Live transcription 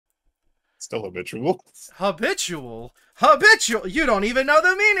Still habitual. Habitual? Habitual! You don't even know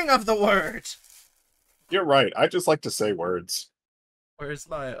the meaning of the word! You're right. I just like to say words. Where's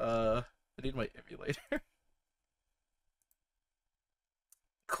my, I need my emulator.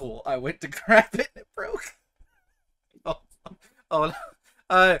 Cool. I went to grab it and it broke. Oh,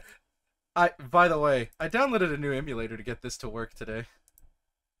 by the way, I downloaded a new emulator to get this to work today.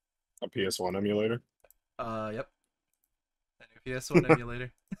 A PS1 emulator? Yep. A new PS1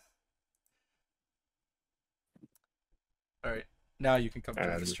 emulator. Alright, now you can come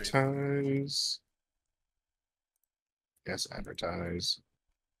to the stream. Advertise. Yes, advertise.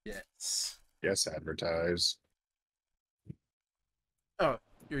 Yes. Yes, advertise. Oh,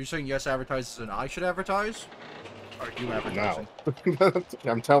 you're saying yes advertise and I should advertise? Or are you advertising? No.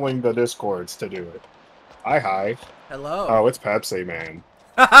 I'm telling the Discords to do it. Hi. Hello. Oh, it's Pepsi, man.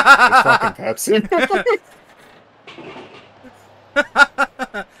 It's fucking Pepsi.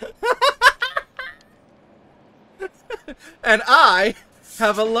 And I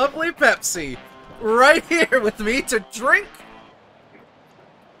have a lovely Pepsi right here with me to drink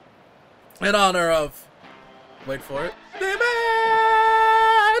in honor of, wait for it, the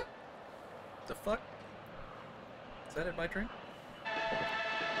man! The fuck? Is that in my drink?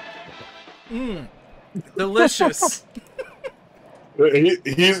 Mmm. Delicious.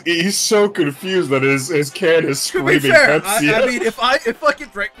 He's so confused that his can is screaming to be fair, Pepsi. I mean, if I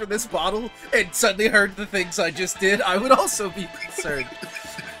could drink from this bottle and suddenly heard the things I just did, I would also be concerned.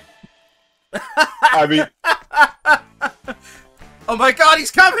 I mean... Oh my god,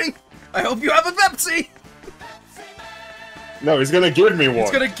 he's coming! I hope you have a Pepsi! No, he's gonna give me one.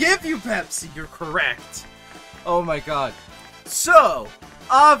 He's gonna give you Pepsi, you're correct. Oh my god. So,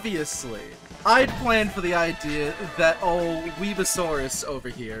 obviously, I'd planned for the idea that old Weebasaurus over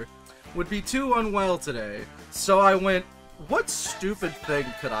here would be too unwell today, so I went, what stupid thing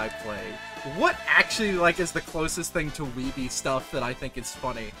could I play? What actually, like, is the closest thing to Weeby stuff that I think is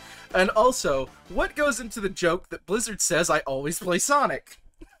funny? And also, what goes into the joke that Blizzard says I always play Sonic?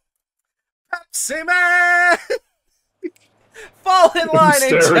 Pepsi Man! Fall in line,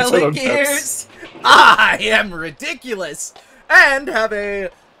 angelic ears! I am ridiculous! And have a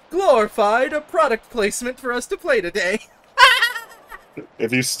glorified product placement for us to play today.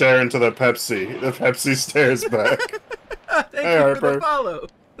 If you stare into the Pepsi stares back. Thank hey, you Harper. for the follow.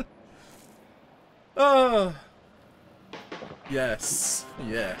 Oh. Yes.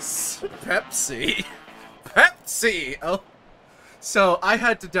 Yes. Pepsi. Pepsi! Oh. So, I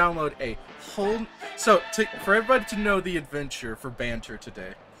had to download a whole... So, for everybody to know the adventure for banter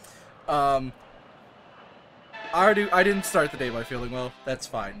today, I didn't start the day by feeling well. That's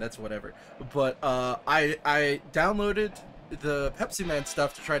fine. That's whatever. But I downloaded the Pepsi Man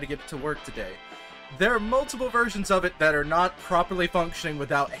stuff to try to get it to work today. There are multiple versions of it that are not properly functioning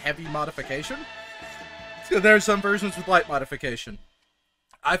without heavy modification. So there are some versions with light modification.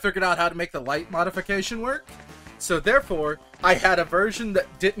 I figured out how to make the light modification work. So therefore, I had a version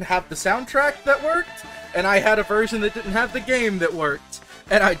that didn't have the soundtrack that worked, and I had a version that didn't have the game that worked.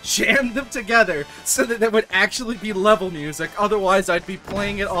 And I jammed them together so that there would actually be level music, otherwise I'd be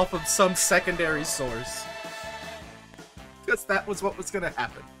playing it off of some secondary source. Because that was what was gonna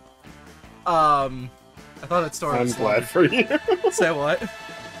happen. I thought that story was I'm glad for you. Say what?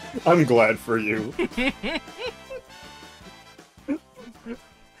 I'm glad for you.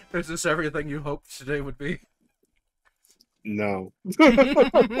 Is this everything you hoped today would be? No.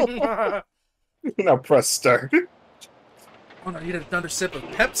 Now press start. Oh no, I need another sip of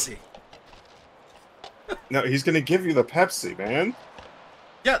Pepsi. No, he's gonna give you the Pepsi, man.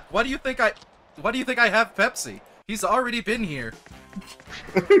 Yeah, why do you think I have Pepsi? He's already been here.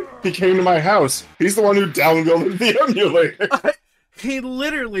 He came to my house. He's the one who downloaded the emulator. He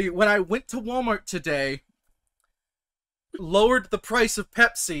literally, when I went to Walmart today, lowered the price of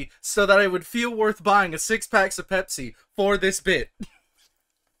Pepsi so that I would feel worth buying a 6-pack of Pepsi for this bit.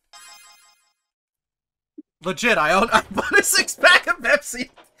 Legit, I bought a 6-pack of Pepsi.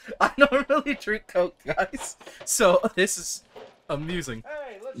 I don't really drink Coke, guys. So, this is amusing.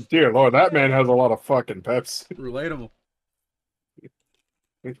 Hey, let's... Dear Lord, that man has a lot of fucking Pepsi. Relatable.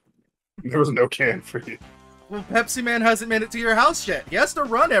 There was no can for you. Well, Pepsi Man hasn't made it to your house yet. He has to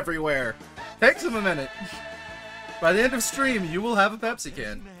run everywhere. Takes him a minute. By the end of stream, you will have a Pepsi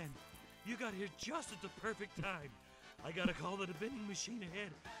can. Man, you got here just at the perfect time. I got a call that a vending machine ahead.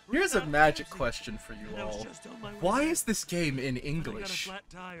 Here's a magic question for you all. Why is this game in English?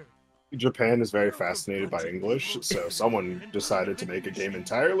 Japan is very fascinated by English, so someone decided to make a game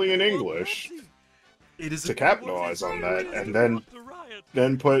entirely in English to capitalize on that, and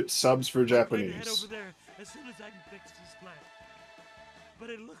then put subs for Japanese. but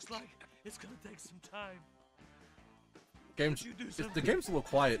it looks like it's gonna take some time. The game's a little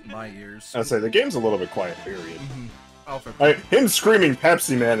quiet in my ears. I'd say the game's a little bit quiet, period. Mm-hmm. Him screaming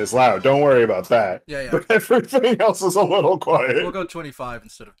Pepsi Man is loud, don't worry about that. Yeah. But everything else is a little quiet. We'll go 25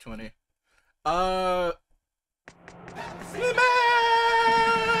 instead of 20. Man!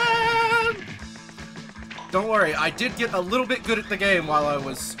 Don't worry, I did get a little bit good at the game while I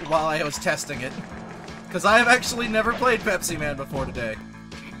was testing it. Because I have actually never played Pepsi Man before today.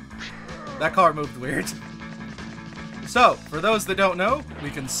 That car moved weird. So, for those that don't know,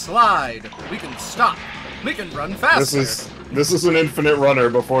 we can slide, we can stop, we can run faster. This is an infinite runner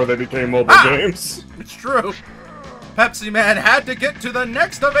before they became mobile games. It's true. Pepsi Man had to get to the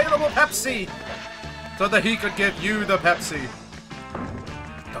next available Pepsi so that he could give you the Pepsi.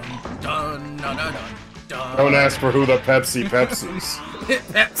 Dun dun dun dun dun. Don't ask for who the Pepsi's.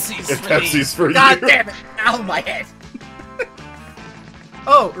 Pepsi's for you. God damn it! Ow, my head!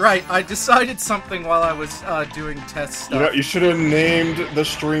 Oh, right, I decided something while I was doing test stuff. You know, you should have named the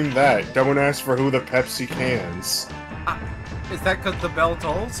stream that. Don't ask for who the Pepsi cans. Is that because the bell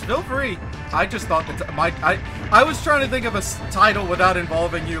tolls? Feel free. I just thought that I was trying to think of a title without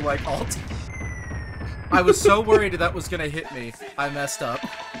involving you, like, alt. I was so worried that was gonna hit me. I messed up.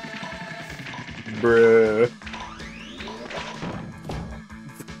 Bruh.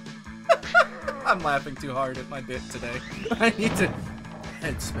 I'm laughing too hard at my bit today. I need to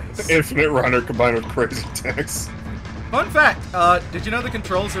headspace. Infinite runner combined with crazy text. Fun fact, did you know the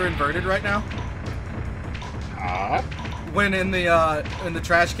controls are inverted right now? When in the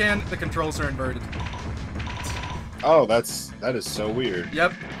trash can, the controls are inverted. Oh, that is so weird.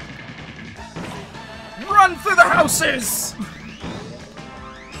 Yep. Run through the houses!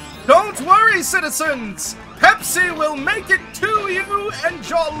 Don't worry, citizens! Pepsi will make it to you and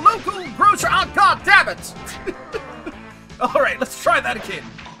your local grocery. Oh, God damn it! Alright, let's try that again.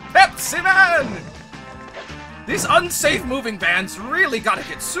 Pepsi Man! These unsafe moving vans really gotta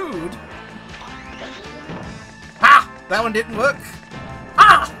get sued. Ha! That one didn't work.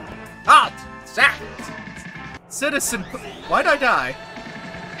 Ah! Ah! Zach! Citizen, why'd I die?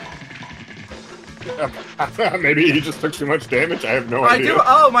 Maybe he just took too much damage. I have no idea.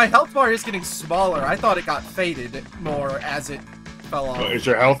 Oh, my health bar is getting smaller. I thought it got faded more as it fell off. Is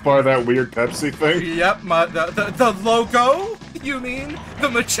your health bar that weird Pepsi thing? Yep, the logo? You mean the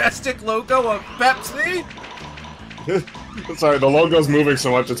majestic logo of Pepsi? Sorry, the logo's moving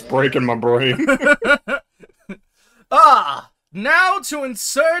so much it's breaking my brain. Now to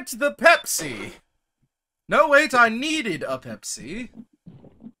insert the Pepsi. No, wait, I needed a Pepsi.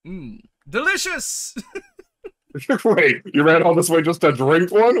 Delicious! Wait, you ran all this way just to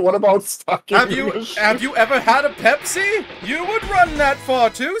drink one? What about stocking? Have you ever had a Pepsi? You would run that far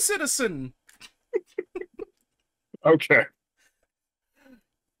too, citizen. Okay.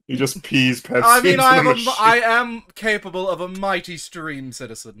 He just pees Pepsi. I mean, I am capable of a mighty stream,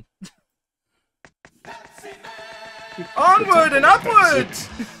 citizen. Onward and upward!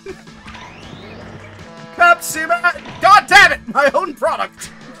 Pepsi Man! God damn it! My own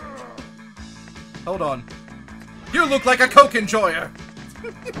product! Hold on. You look like a Coke enjoyer!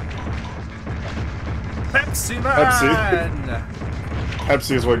 Pepsi Man!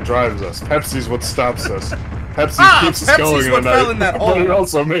 Pepsi is what drives us. Pepsi is what stops us. Pepsi keeps us going in the night, but it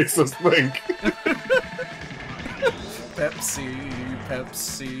also makes us think.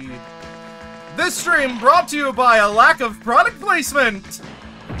 Pepsi. This stream brought to you by a lack of product placement!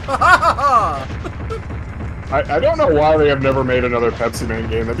 I don't know why they have never made another Pepsi Man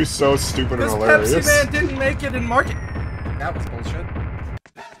game. That'd be so stupid and hilarious. Pepsi Man didn't make it in market. That was bullshit.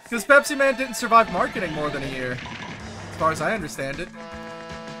 Because Pepsi Man didn't survive marketing more than a year, as far as I understand it.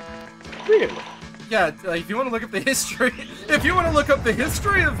 Really? Yeah, if you want to look up the history,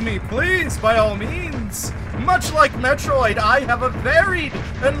 of me, please, by all means. Much like Metroid, I have a varied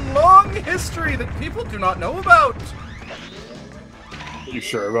and long history that people do not know about. You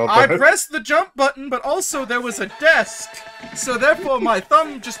sure about that? I pressed the jump button, but also there was a desk. So therefore my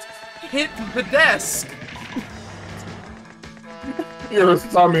thumb just hit the desk. Your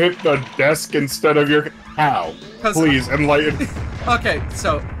thumb hit the desk instead of your... How? Please, enlighten. Okay,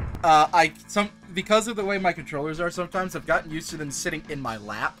 so, because of the way my controllers are sometimes, I've gotten used to them sitting in my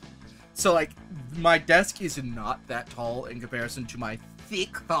lap. So, like, my desk is not that tall in comparison to my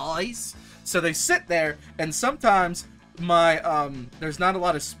thick thighs. So they sit there, and sometimes... there's not a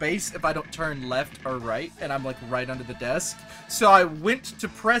lot of space if I don't turn left or right, and I'm like right under the desk. So I went to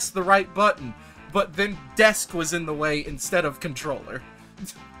press the right button, but then desk was in the way instead of controller.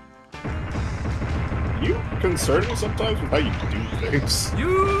 You concern me sometimes with how you do things.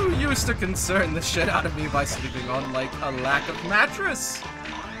 You used to concern the shit out of me by sleeping on, like, a lack of mattress.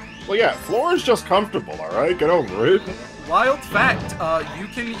 Well, yeah, floor is just comfortable, alright? Get over it. Wild fact, you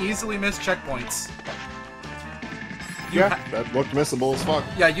can easily miss checkpoints. That looked missable as fuck.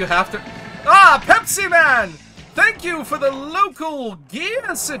 Yeah, you have to... Ah, Pepsi Man! Thank you for the local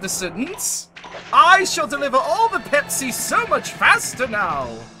gear, citizens! I shall deliver all the Pepsi so much faster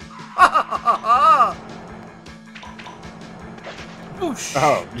now! Ha ha ha ha! Whoosh.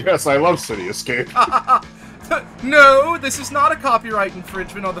 Oh, yes, I love City Escape. No, this is not a copyright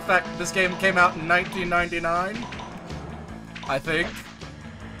infringement on the fact that this game came out in 1999. I think.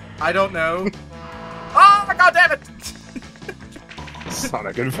 I don't know. Ah, goddammit!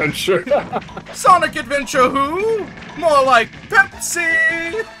 Sonic Adventure. Sonic Adventure who? More like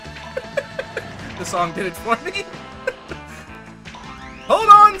Pepsi! The song did it for me. Hold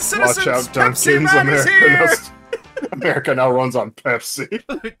on, citizens! Watch out, Pepsi Dunkins. Man is here! America now runs on Pepsi.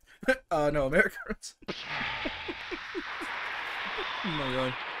 No, America runs. Oh my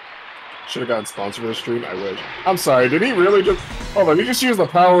god. Should have gotten sponsored for the stream, I wish. I'm sorry, did he really just... Hold on, he just used the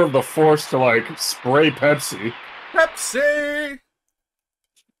power of the Force to, like, spray Pepsi. Pepsi!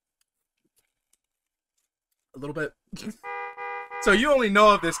 A little bit. So you only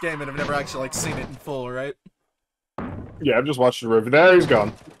know of this game and have never actually, like, seen it in full, right? Yeah, I've just watched the review. There, he's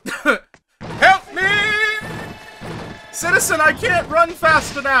gone. Help me! Citizen, I can't run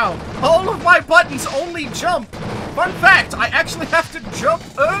faster now! All of my buttons only jump! Fun fact, I actually have to jump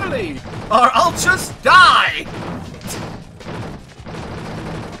early, or I'll just die!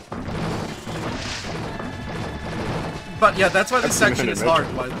 But yeah, that's why this section is hard,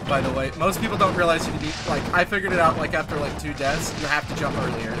 by the way. Most people don't realize you need, like, I figured it out, like, after, like, 2 deaths, you have to jump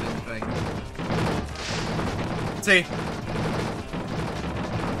earlier than the thing. See?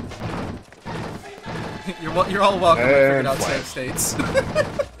 You're all welcome to figure out save states.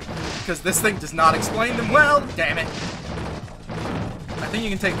 Because this thing does not explain them well, damn it. I think you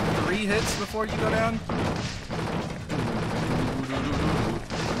can take 3 hits before you go down.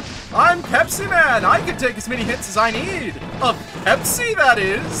 I'm Pepsi Man! I can take as many hits as I need! Of Pepsi, that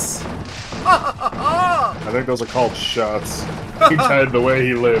is! I think those are called shots. He died the way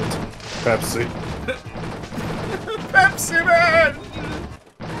he lived. Pepsi. Pepsi Man!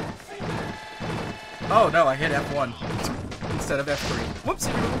 Oh no, I hit F1 instead of F3.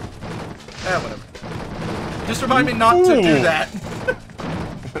 Whoopsie! Whatever. Just remind me not to do that.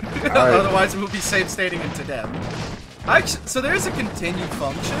 Otherwise, we'll be save stating him to death. Actually, so there's a continue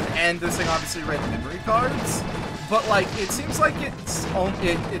function, and this thing obviously read memory cards, but like it seems like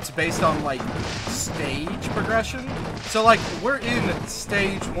it's based on like stage progression. So like we're in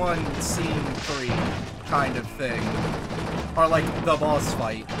stage 1, scene 3 kind of thing, or like the boss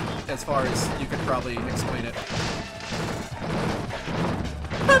fight, as far as you could probably explain it.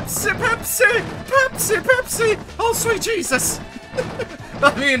 Pepsi, Pepsi, Pepsi, Pepsi! Oh sweet Jesus!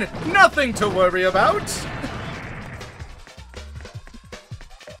 I mean, nothing to worry about.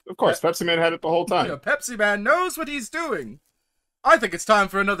 Of course, Pepsi Man had it the whole time. Yeah, Pepsi Man knows what he's doing. I think it's time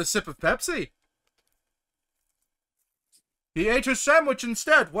for another sip of Pepsi. He ate his sandwich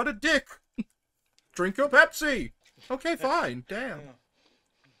instead. What a dick. Drink your Pepsi. Okay, fine. Damn.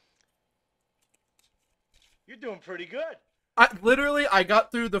 You're doing pretty good. I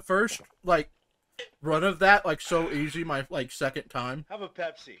got through the first, like, run of that, like, so easy, my, like, second time. Have a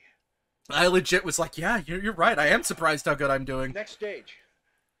Pepsi. I legit was like, yeah, you're right. I am surprised how good I'm doing. Next stage.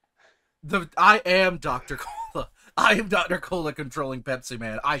 I am Dr. Cola. I am Dr. Cola controlling Pepsi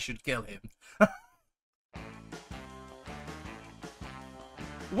Man. I should kill him.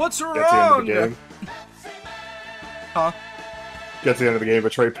 What's wrong? Get to the end of the game. Huh? Get to the end of the game,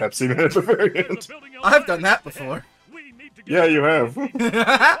 betray Pepsi Man at the very end. I've done that before. Yeah, you have.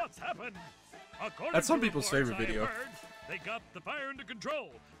 That's some people's favorite video. They got the fire under control,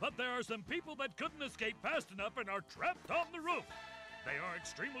 but there are some people that couldn't escape fast enough and are trapped on the roof. They are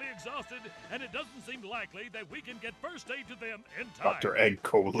extremely exhausted, and it doesn't seem likely that we can get first aid to them in time. Dr. Egg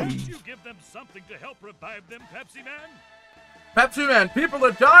Cola. Can't you give them something to help revive them, Pepsi Man? Pepsi Man, people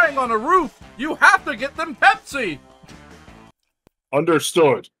are dying on a roof. You have to get them Pepsi.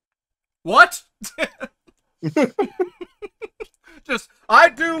 Understood. What? Just, I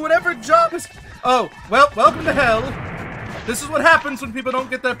do whatever job is... Oh, well, welcome to hell. This is what happens when people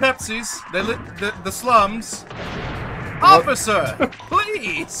don't get their Pepsis. They lit the slums. Officer,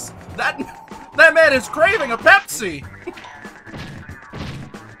 please! That man is craving a Pepsi!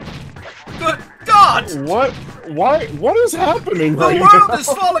 Good God! What? Why? What is happening The right world now? is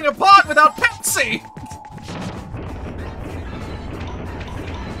falling apart without Pepsi!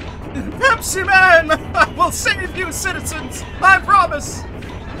 Pepsi Man! I will save you, citizens! I promise!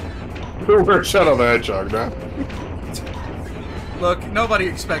 We're Shadow the Hedgehog now. Look, nobody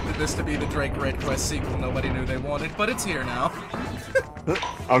expected this to be the Drake Red Quest sequel nobody knew they wanted, but it's here now.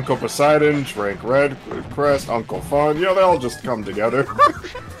 Uncle Poseidon, Drake Red Quest, Uncle Fun, you know, they all just come together.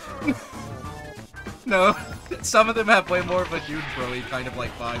 No, some of them have way more of a dude bro-y kind of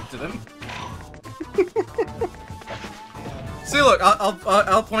like vibe to them. See, look,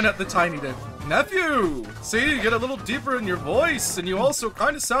 I'll point out the tiny bit. Nephew! See, you get a little deeper in your voice, and you also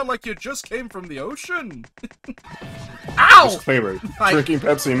kind of sound like you just came from the ocean. Ow! Disclaimer, drinking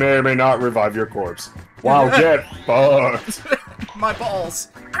Pepsi may or may not revive your corpse. Wow, get fucked! My balls.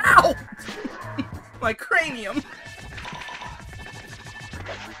 Ow! My cranium.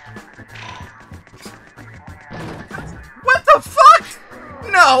 What the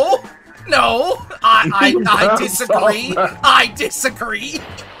fuck? No! No! I disagree. I disagree.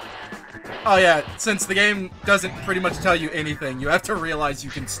 Oh yeah, since the game doesn't pretty much tell you anything, you have to realize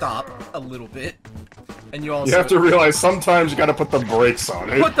you can stop a little bit. And you also... You have to realize sometimes you gotta put the brakes on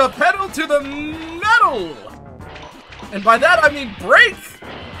it. Put the pedal to the metal! And by that I mean brake!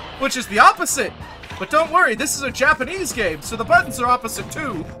 Which is the opposite! But don't worry, this is a Japanese game, so the buttons are opposite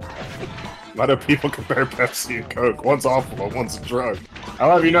too. A lot of people compare Pepsi and Coke. One's awful, but one's a drug.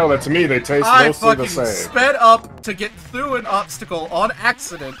 I'll have you know that to me, they taste mostly the same. I fucking sped up to get through an obstacle on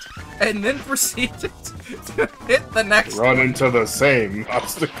accident, and then proceeded to hit the next Run one. into the same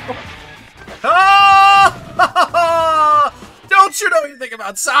obstacle. Ah! Don't you know anything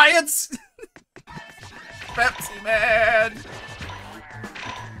about science? Pepsi Man!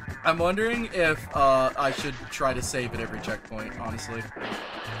 I'm wondering if I should try to save at every checkpoint, honestly.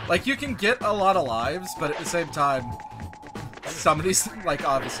 Like, you can get a lot of lives, but at the same time, some of these, like,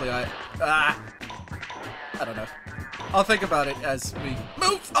 obviously, I don't know. I'll think about it as we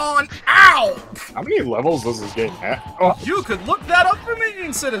move on. Ow! How many levels does this game have? Oh. You could look that up for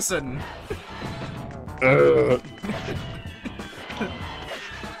me, citizen!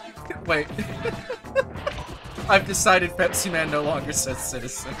 Wait. I've decided Pepsi Man no longer says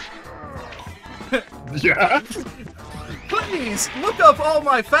citizen. Yeah? Please, look up all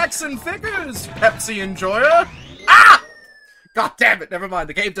my facts and figures, Pepsi enjoyer! Ah! God damn it, never mind,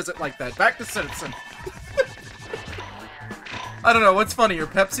 the game doesn't like that. Back to citizen. I don't know, what's funnier,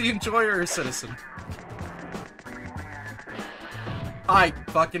 Pepsi enjoyer or citizen? I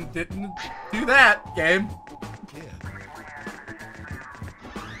fucking didn't do that, game. Yeah.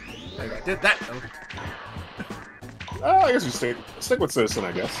 Maybe I did that, though. I guess we stick with citizen,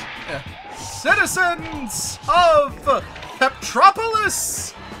 I guess. Yeah. Citizens of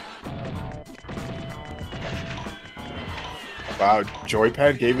Petropolis! Wow,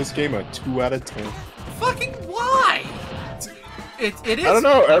 Joypad gave this game a 2 out of 10. Fucking why? It is. I don't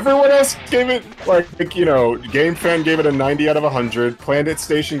know, everyone else gave it, like, you know, GameFan gave it a 90 out of 100, Planet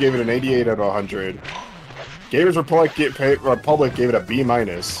Station gave it an 88 out of 100, Gamers Republic gave it a B-,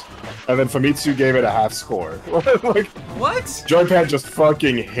 and then Famitsu gave it a half score. Like, what? Joypad just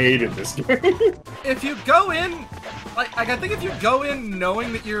fucking hated this game. If you go in, like, I think if you go in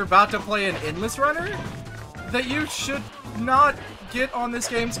knowing that you're about to play an endless runner, that you should not get on this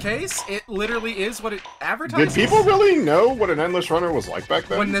game's case. It literally is what it advertises. Did people really know what an endless runner was like back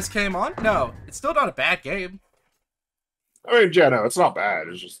then? When this came on? No. It's still not a bad game. I mean, yeah, no, it's not bad.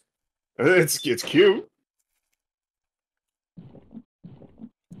 It's just, it's cute.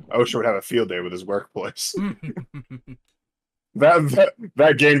 Osha would have a field day with his workplace.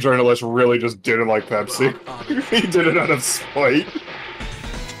 that game journalist really just didn't like Pepsi. He did it out of spite.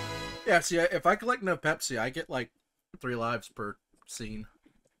 Yeah, see, if I collect enough Pepsi, I get like 3 lives per scene.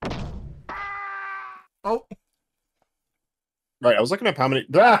 Oh. Right, I was looking up how many...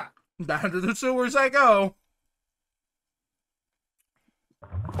 Ah! Down to the sewers I go.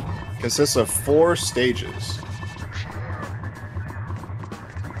 Consists of 4 stages.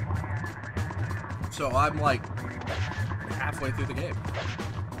 So I'm like halfway through the game.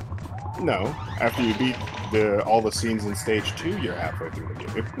 No, after you beat all the scenes in stage 2, you're halfway through the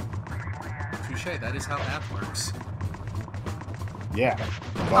game. Touché, that is how math works. Yeah.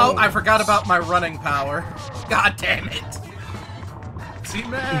 Oh, I forgot about my running power. God damn it. See,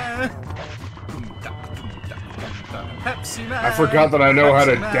 man. Pepsi Man. I forgot that I know how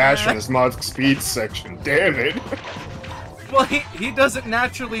to Man. dash in this mod speed section. Damn it. Well, he doesn't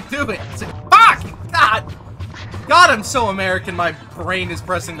naturally do it. Fuck! God! God, I'm so American, my brain is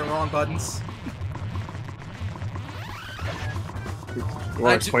pressing the wrong buttons. You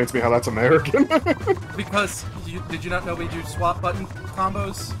want to explain to me how that's American? Because, did you not know we do swap button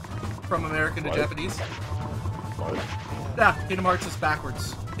combos from American to Japanese? What? Yeah, Kingdom Hearts is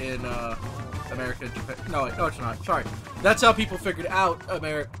backwards in America and Japan. No, no, it's not. Sorry. That's how people figured out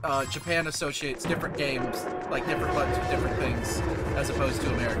Japan associates different games, like different buttons with different things, as opposed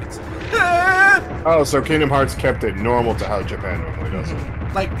to Americans. Oh, so Kingdom Hearts kept it normal to how Japan normally does it.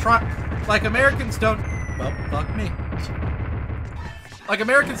 Like Americans don't. Well, fuck me. Like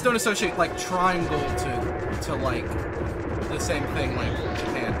Americans don't associate like triangle to like the same thing like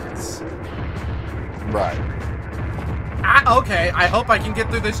Japan does. Right. Okay, I hope I can get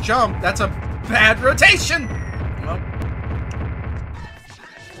through this jump. That's a bad rotation! Well,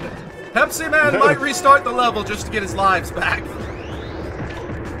 Pepsi Man might restart the level just to get his lives back.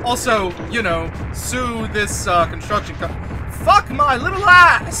 Also, you know, sue this construction company. Fuck my little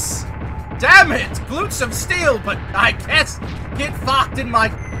ass! Damn it! Glutes of steel, but I can't get fucked in my...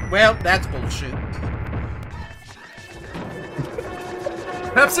 Well, that's bullshit.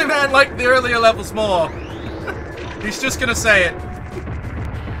 Pepsi Man liked the earlier levels more. He's just gonna say it.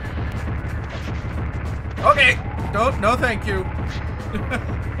 Okay. No thank you.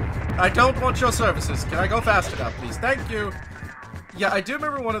 I don't want your services. Can I go faster now, please? Thank you. Yeah, I do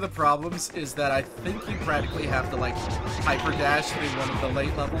remember one of the problems is that I think you practically have to, like, hyper dash through one of the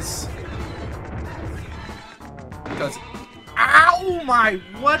late levels. Because... Ow my...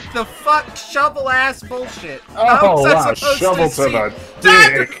 What the fuck? Shovel-ass bullshit. Oh, wow. Shovel to the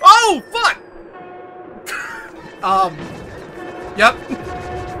dick. Oh, fuck! Yep.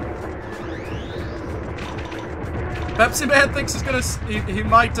 Pepsi Man thinks he's gonna... He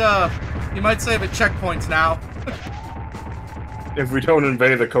might save at checkpoints now. If we don't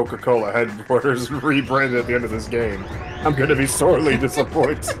invade the Coca-Cola headquarters and rebrand at the end of this game, I'm gonna be sorely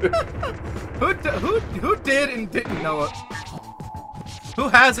disappointed. Who did and didn't know it? Who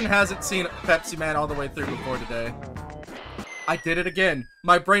has and hasn't seen Pepsi Man all the way through before today? I did it again.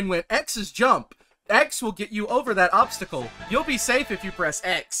 My brain went, X is jump. X will get you over that obstacle. You'll be safe if you press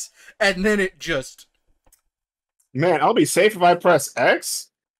X. And then it just... Man, I'll be safe if I press X?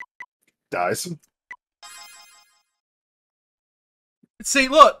 Dies. See,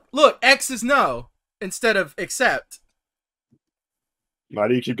 look, X is no, instead of accept. Why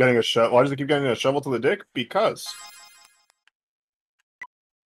do you keep getting a shovel? Why does it keep getting a shovel to the dick? Because.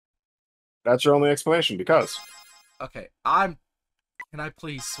 That's your only explanation, because. Okay, Can I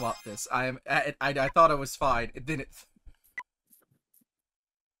please swap this? I thought it was fine. It didn't.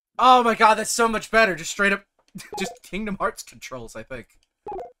 Oh my god, that's so much better. Just straight up, just Kingdom Hearts controls, I think.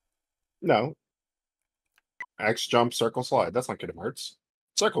 No. X jump, circle, slide. That's not Kingdom Hearts.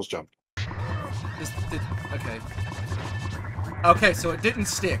 Circles jump. Okay. Okay, so it didn't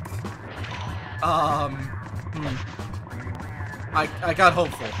stick. I got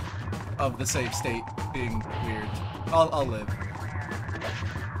hopeful of the save state being weird. I'll live.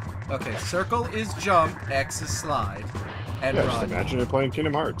 Okay, circle is jump, X is slide, and yeah, run. just imagine you're playing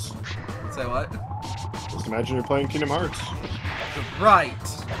Kingdom Hearts. Say what? Just imagine you're playing Kingdom Hearts. Right.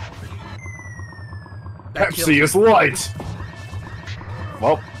 Pepsi is light!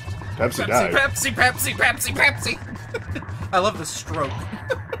 Well, Pepsi died. Pepsi! I love the stroke.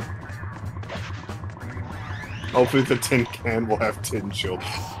 Hopefully the tin can will have 10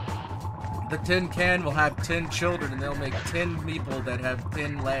 children. The tin can will have 10 children, and they'll make 10 people that have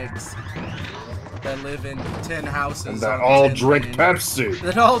 10 legs. That live in 10 houses. And that all drink cans. Pepsi.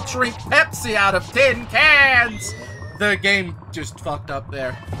 That all drink Pepsi out of 10 cans! The game just fucked up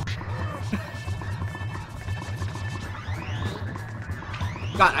there.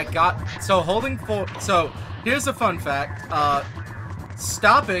 God, so holding for, so here's a fun fact,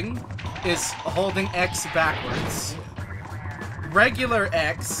 stopping is holding X backwards, regular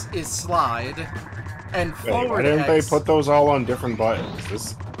X is slide, and forward why didn't X... they put those all on different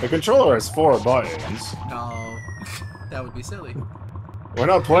buttons? The controller has 4 buttons. No, that would be silly. We're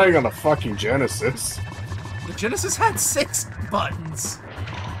not playing on the fucking Genesis. The Genesis had 6 buttons.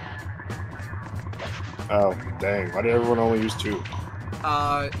 Oh, dang, why did everyone only use 2?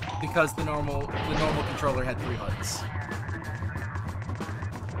 Because the normal controller had 3 buttons.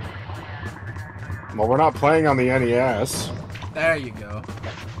 Well, we're not playing on the NES. There you go.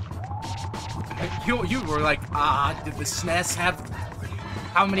 You were like, did the SNES have...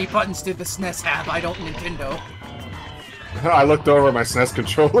 How many buttons did the SNES have? I don't Nintendo. I looked over at my SNES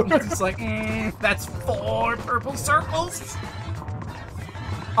controller. It's like, that's 4 purple circles?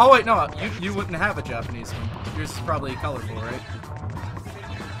 Oh wait, no, you wouldn't have a Japanese one. Yours is probably colorful, right?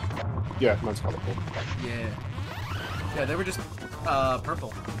 Yeah, mine's colorful. Yeah. Yeah, they were just,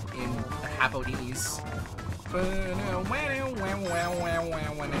 purple in Hapodinis.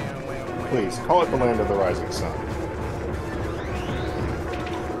 Please, call it the land of the rising sun.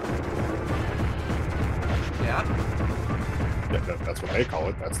 Yeah? Yeah, that's what they call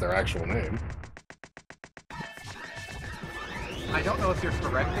it. That's their actual name. I don't know if you're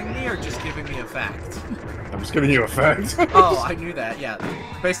correcting me or just giving me a fact. I'm just giving you a fact. Oh, I knew that, yeah.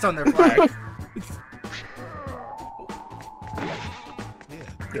 Based on their flag.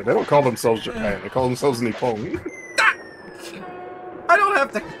 Yeah, they don't call themselves Japan, they call themselves Nippon. I don't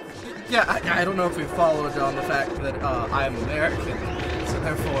have to... Yeah, I don't know if we followed on the fact that I'm American, so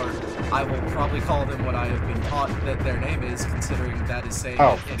therefore I will probably call them what I have been taught that their name is, considering that is saying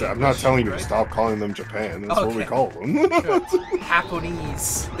Oh, it in I'm not English, telling you right? to stop calling them Japan, that's what we Okay. call them.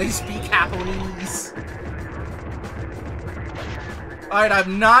 Japanese. They speak Japanese. Alright,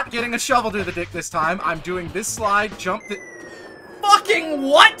 I'm not getting a shovel through the dick this time. I'm doing this slide, jump the... Fucking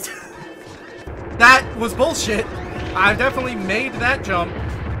what?! That was bullshit. I definitely made that jump.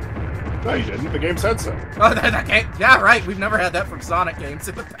 No, you didn't. The game said so. Oh, that game. Yeah, right. We've never had that from Sonic games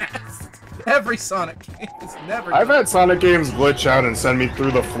in the past. Every Sonic game has never. I've had Sonic games glitch out and send me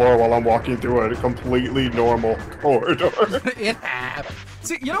through the floor while I'm walking through a completely normal corridor. It happens.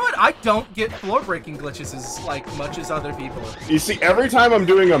 See, you know what? I don't get floor breaking glitches as like much as other people. You see, every time I'm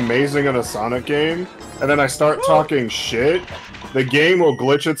doing amazing in a Sonic game, and then I start talking shit, the game will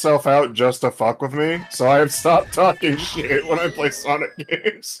glitch itself out just to fuck with me. So I have stopped talking shit when I play Sonic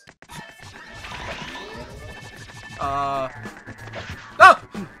games. Oh!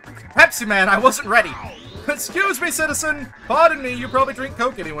 Pepsi Man, I wasn't ready! Excuse me, citizen! Pardon me, you probably drink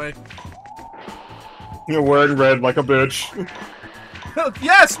Coke anyway. You're wearing red like a bitch.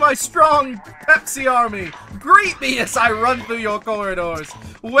 Yes, my strong Pepsi army! Greet me as I run through your corridors!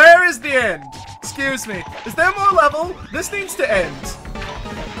 Where is the end? Excuse me, is there more level? This needs to end.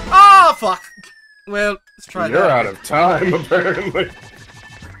 Ah, fuck! Well, let's try that. You're out of time, apparently.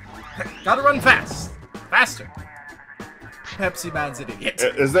 Gotta run fast! Faster! Pepsi Man's an idiot.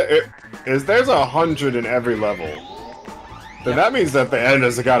 There's 100 in every level. Then that means that the end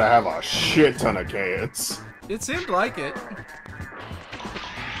has gotta have a shit ton of cans. It seemed like it.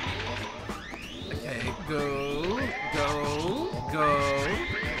 Okay, go.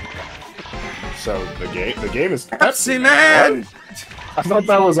 So the game is Pepsi Man! What? I thought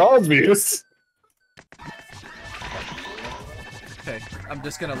that was obvious. Okay, I'm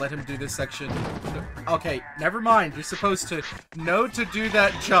just gonna let him do this section. Okay, never mind. You're supposed to know to do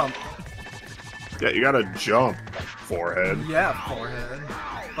that jump. Yeah, you gotta jump, forehead. Yeah, forehead.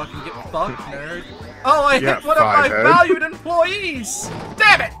 Fucking get fucked, nerd. Oh, I Yeah, hit one of my fivehead. valued employees!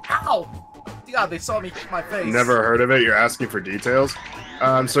 Damn it! Ow! God, they saw me hit my face. Never heard of it, you're asking for details?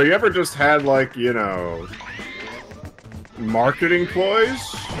 So you ever just had, like, you know, marketing ploys?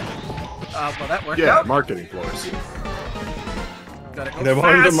 Well, that worked Yeah, out. marketing ploys. Gotta go They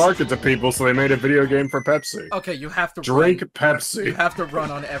wanted to fast. market to people, so they made a video game for Pepsi. Okay, you have to Drink run. Pepsi. You have to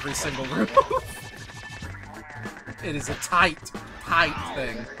run on every single roof. It is a tight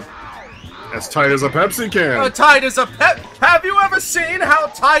thing. As tight as a Pepsi can. Tight as a pep. Have you ever seen how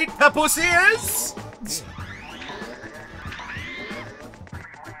tight Pepussy is?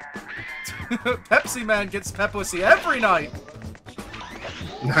 Pepsi Man gets Pepussy every night.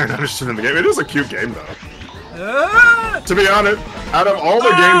 I understood in the game. It is a cute game, though. Ah! To be honest, out of all the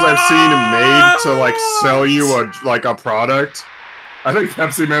games I've seen made to, like, sell you a product, I think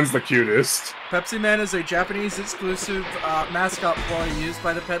Pepsi Man's the cutest. Pepsi Man is a Japanese exclusive mascot toy used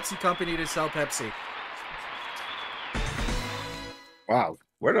by the Pepsi company to sell Pepsi. Wow,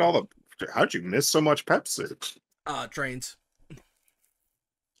 where did all the... How'd you miss so much Pepsi? Trains.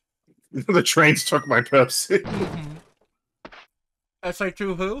 The trains took my Pepsi.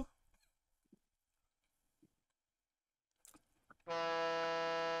 SA2 who?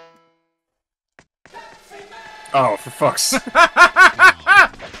 Oh, for fuck's sake.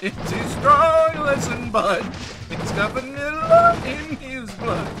 It's a strong lesson, bud. It's got vanilla in his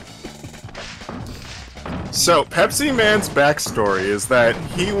blood. So, Pepsi Man's backstory is that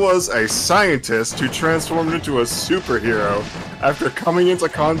he was a scientist who transformed into a superhero after coming into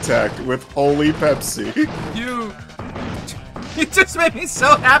contact with Holy Pepsi. You just made me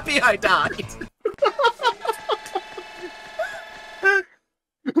so happy I died.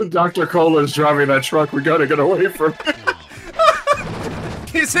 Dr. Cola's driving that truck. We gotta get away from him.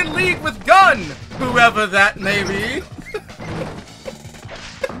 He's in league with Gun, whoever that may be.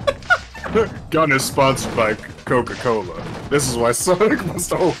 Gun is sponsored by Coca-Cola. This is why Sonic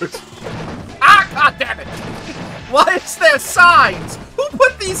must always... Ah, god damn it! Why is there signs? Who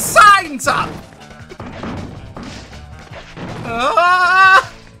put these signs up?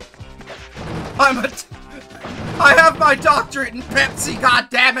 Ah! I have my doctorate in Pepsi, god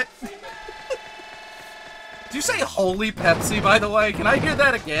damn it! Did you say Holy Pepsi, by the way? Can I hear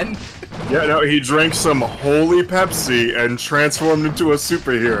that again? Yeah, no, he drank some Holy Pepsi and transformed into a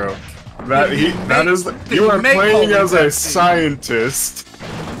superhero. You are playing as a scientist.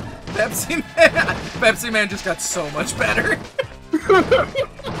 Pepsi Man just got so much better.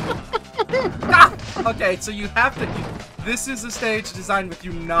 Okay, so you have to. This is a stage designed with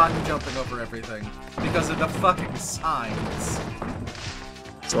you not jumping over everything because of the fucking signs.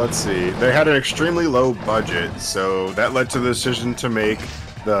 So let's see. They had an extremely low budget, so that led to the decision to make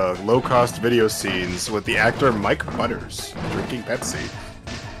the low-cost video scenes with the actor Mike Butters drinking Pepsi.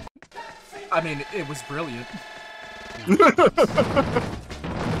 I mean, it was brilliant. Okay,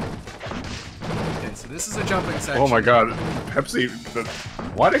 so this is a jumping section. Oh my god, Pepsi...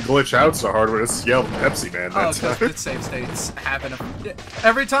 Why did it glitch out so hard when it's yelled Pepsi Man? Oh, because the save states happen.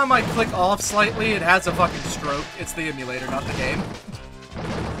 Every time I click off slightly, it has a fucking stroke. It's the emulator, not the game.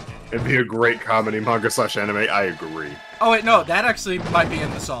 It'd be a great comedy manga/anime, I agree. Oh wait, no, that actually might be in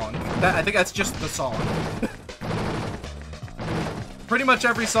the song. I think that's just the song. Pretty much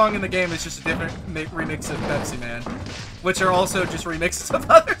every song in the game is just a different remix of Pepsi Man, which are also just remixes of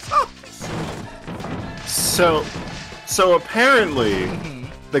other songs. So apparently,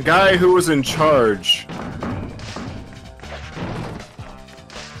 the guy who was in charge...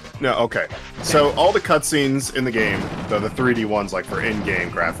 No, okay. So all the cutscenes in the game, the 3D ones like for in-game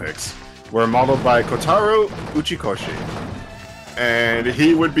graphics, were modeled by Kotaro Uchikoshi. And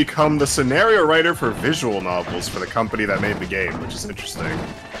he would become the scenario writer for visual novels for the company that made the game, which is interesting.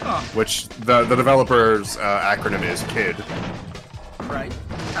 Huh. Which the developer's acronym is KID. Right.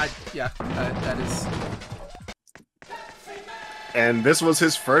 Yeah, that is... And this was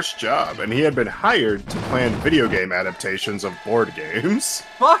his first job, and he had been hired to plan video game adaptations of board games.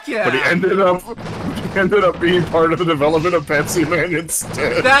 Fuck yeah! But he ended up being part of the development of Pepsi Man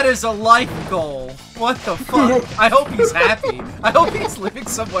instead. That is a life goal. What the fuck? I hope he's happy. I hope he's living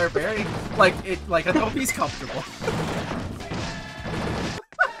somewhere very I hope he's comfortable.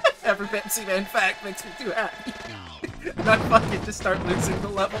 Every Pepsi Man fact makes me too happy. And I fucking just start losing the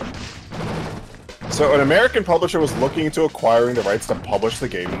level. So an American publisher was looking into acquiring the rights to publish the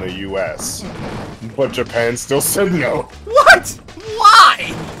game in the US. But Japan still said no. What?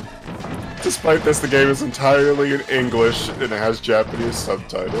 Why? Despite this, the game is entirely in English and it has Japanese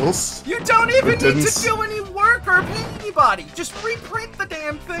subtitles. You don't even need to do any work or pay anybody. Just reprint the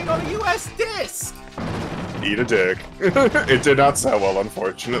damn thing on a US disc. Eat a dick. It did not sell well,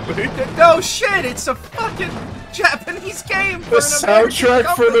 unfortunately. No shit, it's a fucking Japanese game. The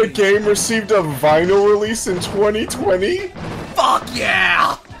soundtrack for the game received a vinyl release in 2020? Fuck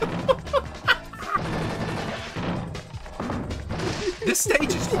yeah! This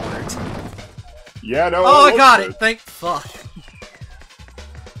stage is hard. Yeah, no. Oh, I got it. Thank fuck.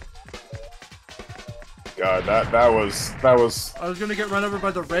 God, that was. I was gonna get run over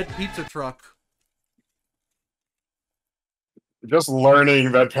by the red pizza truck. Just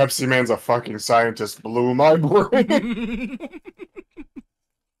learning that Pepsi Man's a fucking scientist blew my brain.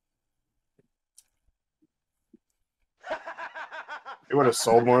 It would have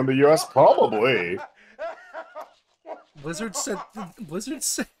sold more in the US? Probably. Blizzard said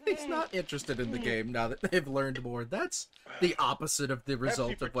he's not interested in the game now that they've learned more. That's the opposite of the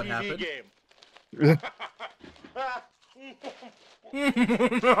result of what happened.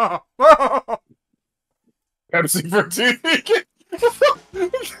 Pepsi for TV game. He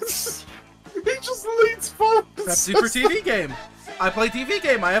just leads phones. Pepsi for TV game. I play TV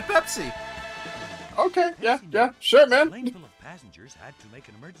game. I have Pepsi. Okay, yeah, sure, man. A plane full of passengers had to make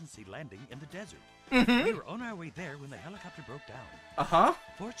an emergency landing in the desert. We were on our way there when the helicopter broke down. Uh-huh.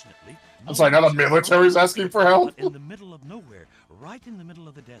 Fortunately, It's like now the military's asking for help. in the middle of nowhere, right in the middle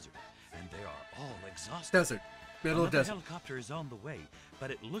of the desert, and they are all exhausted. Desert. Middle of desert. Helicopter is on the way, but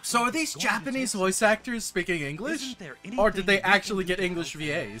it looks So like are these it's going to Japanese take voice actors speaking English? Isn't there Or did anything they we actually can get do English to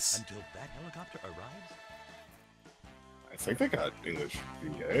help VAs? until that helicopter arrives? I think they got English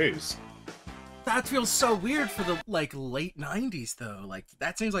VAs. That feels so weird for the late 90s though. Like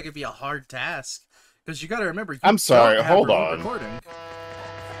that seems like it'd be a hard task because you got to remember. I'm sorry. Don't have Hold remote on. Recording.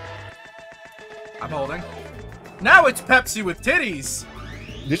 I'm holding. Now it's Pepsi with titties.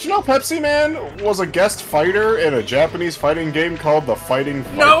 Did you know Pepsi Man was a guest fighter in a Japanese fighting game called The Fighting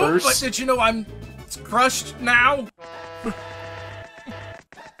No, Vipers? but did you know I'm crushed now?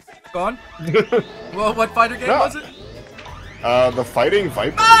 Gone. Well, what fighter game was it? The Fighting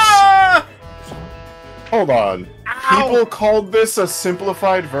Vipers. Ah! Hold on. Ow! People called this a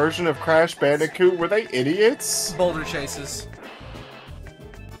simplified version of Crash Bandicoot. Were they idiots? Boulder chases.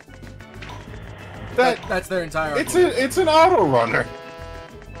 That's their entire it's argument. it's an auto runner.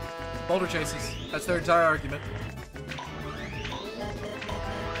 Boulder chases. That's their entire argument.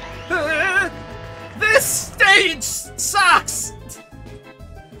 This stage sucks!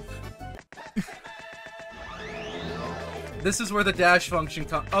 This is where the dash function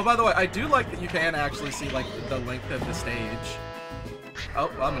comes. Oh, by the way, I do like that you can actually see, like, the length of the stage. Oh,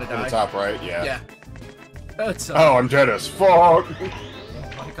 I'm gonna die. In the top right, yeah. Yeah. That's, Oh, I'm dead as fuck!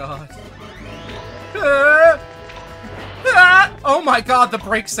 Oh my god. Oh my god, the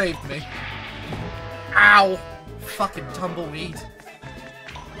brake saved me. Ow! Fucking tumbleweed.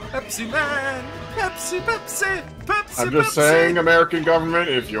 Pepsi Man! Pepsi, Pepsi! Pepsi, I'm just saying, American government,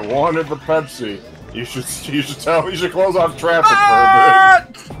 if you wanted the Pepsi, you should close off traffic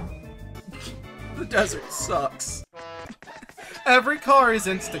for a bit. The desert sucks. Every car is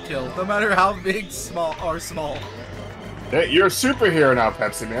insta-kill, no matter how big, small, or small. Hey, you're a superhero now,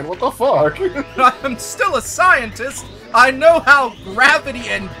 Pepsi Man. What the fuck? I'm still a scientist. I know how gravity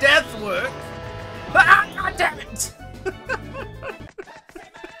and death work. Ah, God damn it!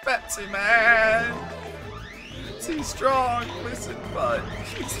 Pepsi Man. He's strong. Listen, bud.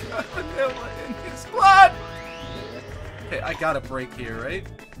 He's got vanilla in his blood. Okay, I got a break here, right?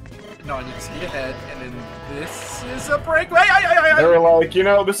 No, I need to speed ahead, and then this is a break. They were like, you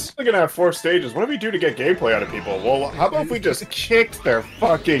know, this is gonna have 4 stages. What do we do to get gameplay out of people? Well, how about if we just kicked their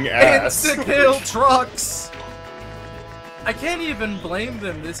fucking ass? Insta-kill trucks! I can't even blame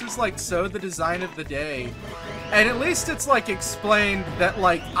them. This is, like, so the design of the day. And at least it's, like, explained that,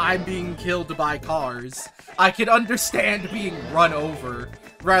 like, I'm being killed by cars. I could understand being run over,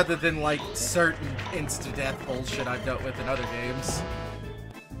 rather than, like, certain insta-death bullshit I've dealt with in other games.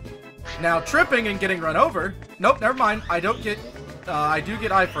 Now, tripping and getting run over... Nope, never mind. I don't get... I do get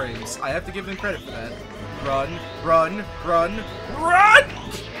iframes. I have to give them credit for that. Run, run, run, run!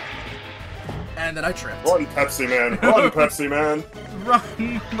 And then I tripped. Run, Pepsi Man! Run, Pepsi Man!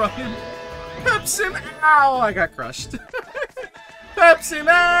 Run, run. Pepsi Man! Ow, I got crushed. Pepsi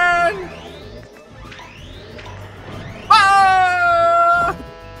Man! Ah!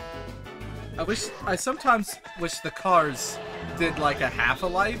 I sometimes wish the cars did like a half a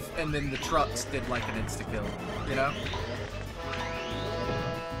life, and then the trucks did like an insta-kill, you know?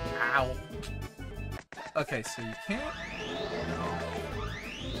 Ow. Okay, so you can't...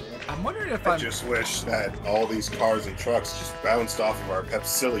 I'm wondering if I just wish that all these cars and trucks just bounced off of our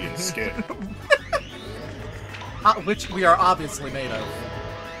Pepsillion skin. Which we are obviously made of.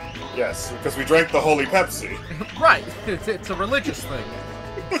 Yes, because we drank the holy Pepsi. Right, it's a religious thing.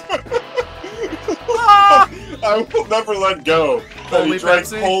 Ah! I will never let go that Holy he drank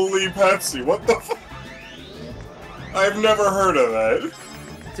Pepsi? holy Pepsi. What the fuck? I've never heard of that.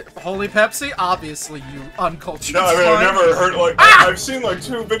 Holy Pepsi? Obviously, you uncultured No, I mean, swine. I've never heard, like, I've seen, like,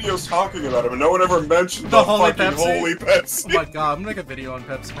 2 videos talking about it, but no one ever mentioned the Holy fucking Pepsi? holy Pepsi. Oh my god, I'm gonna make a video on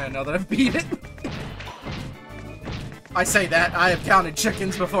Pepsi Man now that I've beat it. I say that, I have counted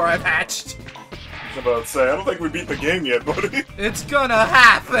chickens before I've hatched. I was about to say, I don't think we beat the game yet, buddy. It's gonna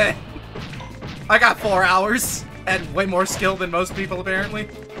happen! I got 4 hours, and way more skill than most people, apparently.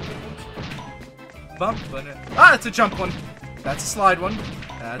 Bumping it. Ah, it's a jump one. That's a slide one.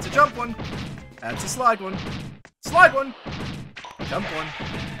 That's a jump one. That's a slide one. Slide one. Jump one.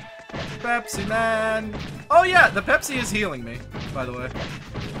 Pepsi Man. Oh yeah, the Pepsi is healing me, by the way.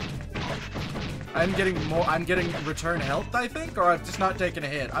 I'm getting return health, I think, or I've just not taken a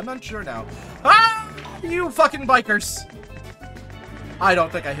hit. I'm not sure now. Ah! You fucking bikers! I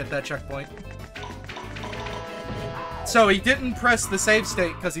don't think I hit that checkpoint. So he didn't press the save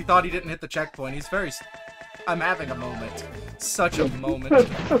state because he thought he didn't hit the checkpoint. He's very... I'm having a moment. Such a moment.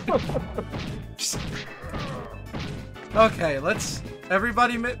 Okay, let's...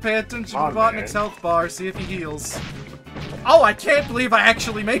 Everybody pay attention to Robotnik's health bar, see if he heals. Oh, I can't believe I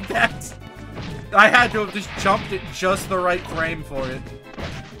actually made that! I had to have just jumped at just the right frame for it.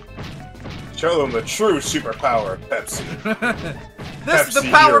 Show them the true superpower of Pepsi. This is the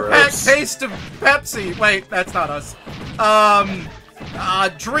power pack taste of Pepsi. Wait, that's not us.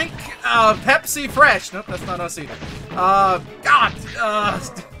 Drink Pepsi Fresh. Nope, that's not us either. God.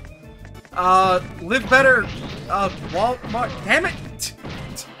 Live better. Walmart. Damn it.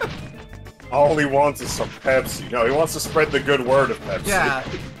 All he wants is some Pepsi. No, he wants to spread the good word of Pepsi. Yeah.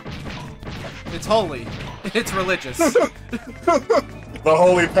 It's holy. It's religious. The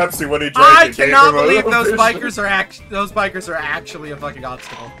holy Pepsi when he drank I it. cannot believe those bikers are actually a fucking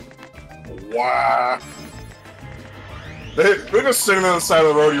obstacle. Wow. They're just sitting on the side of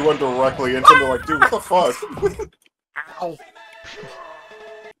the road, you run directly into them, they're like, dude, what the fuck? Ow.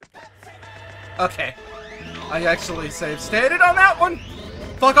 Okay. I actually saved stated on that one.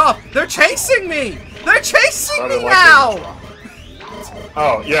 Fuck off. They're chasing me. They're chasing me now.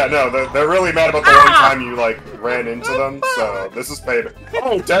 Oh, yeah, no, they're really mad about the one time you, like, ran into them, so this is payback.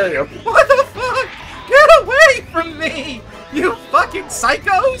 Oh, damn! What the fuck? Get away from me! You fucking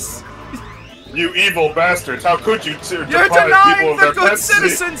psychos! You evil bastards! How could you You're deprive denying people of the their good Pepsi?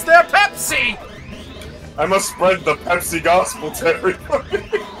 citizens their Pepsi! I must spread the Pepsi gospel to everybody.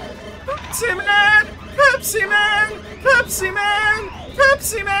 Pepsi Man! Pepsi Man! Pepsi Man!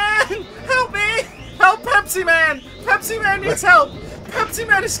 Pepsi Man! Help me! Help Pepsi Man! Pepsi Man needs help! Pepsi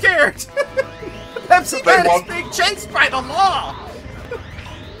Man is scared! Pepsi Man is being chased by the law!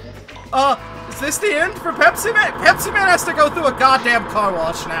 Is this the end for Pepsi Man? Pepsi Man has to go through a goddamn car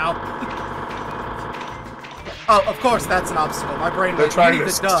wash now. Oh, of course that's an obstacle. My brain went, you need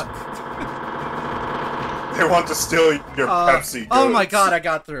to duck. They want to steal your Pepsi goods. Oh my god, I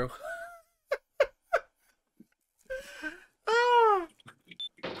got through. I'm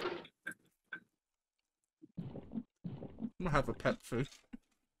gonna have a pet food.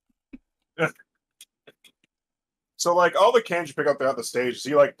 So, like, all the cans you pick up throughout the stage, so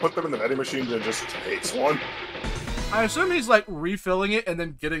you, like, put them in the vending machine and just takes one? I assume he's, like, refilling it and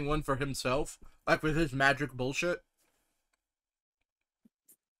then getting one for himself. Like, with his magic bullshit.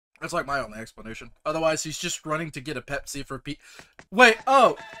 That's, like, my only explanation. Otherwise, he's just running to get a Pepsi for Wait,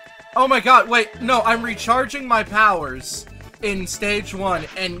 oh! Oh my god, wait, no, I'm recharging my powers in Stage 1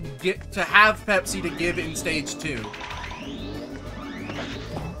 and get to have Pepsi to give in Stage 2.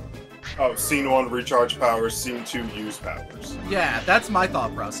 Oh, Scene 1, recharge powers, Scene 2, use powers. Yeah, that's my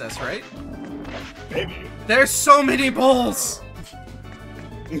thought process, right? Maybe. There's so many bulls!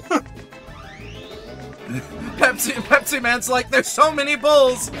 Pepsi Man's like, there's so many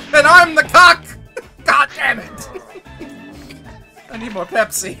bulls, and I'm the cock! God damn it! I need more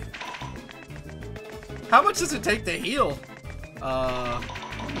Pepsi. How much does it take to heal?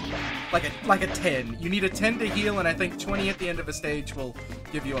 Like a 10. You need a 10 to heal, and I think 20 at the end of a stage will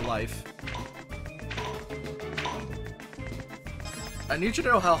give you a life. I need you to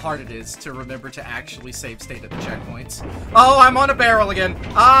know how hard it is to remember to actually save state at the checkpoints. Oh, I'm on a barrel again.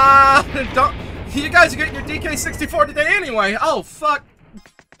 Don't. You guys are getting your DK64 today anyway. Oh, fuck.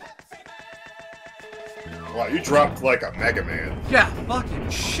 Wow, you dropped like a Mega Man. Yeah, fucking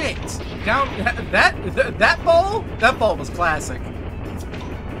shit. Down that ball? That ball was classic.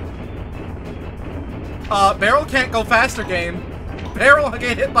 Barrel can't go faster game. Barrel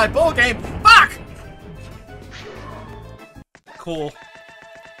get hit by bull game. Fuck! Cool.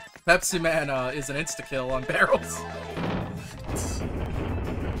 Pepsi Man is an insta-kill on barrels.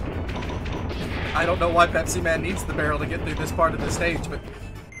 I don't know why Pepsi Man needs the barrel to get through this part of the stage, but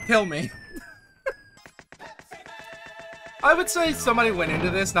kill me. I would say somebody went into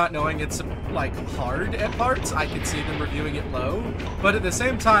this not knowing it's, like, hard at parts. I could see them reviewing it low. But at the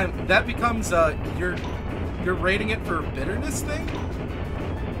same time, that becomes, you're rating it for a bitterness thing?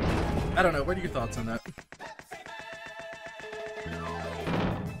 I don't know. What are your thoughts on that?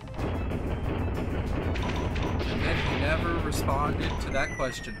 And then he never responded to that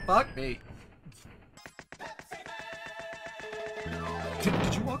question. Fuck me.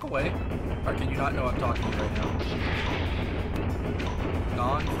 Did you walk away? Or can you not know I'm talking to you right now?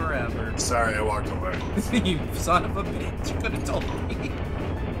 Gone forever. Sorry, I walked away. You son of a bitch. You could have told me.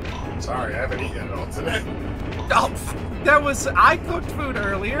 Sorry, I haven't eaten it all today. Oh, I cooked food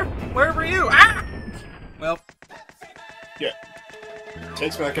earlier. Where were you? Ah! Well. Yeah. It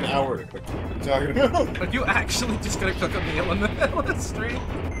takes me like an hour to cook. What are you talking about? Are you actually just gonna cook a meal in the middle of the stream?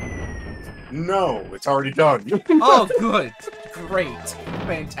 No, it's already done. Oh, good. Great.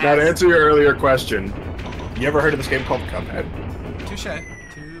 Fantastic. Now, to answer your earlier question, you ever heard of this game called Cuphead? Touche.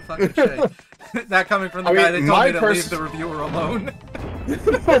 Too fucking touche. That coming from the guy that told me to leave the reviewer alone.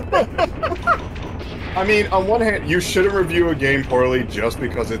 I mean, on one hand, you shouldn't review a game poorly just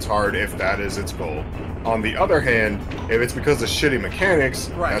because it's hard if that is its goal. On the other hand, if it's because of shitty mechanics,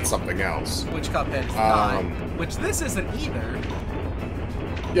 right, that's something else. Which Cuphead is not. Which this isn't either.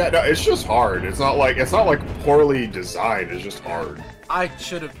 Yeah, no, it's just hard. It's not like poorly designed. It's just hard. I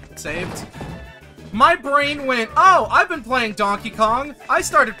should have saved. My brain went, oh, I've been playing Donkey Kong. I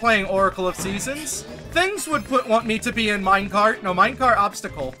started playing Oracle of Seasons. Things would want me to be in minecart. No, minecart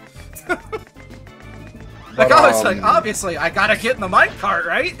obstacle. Like, I was like, obviously, I gotta get in the minecart,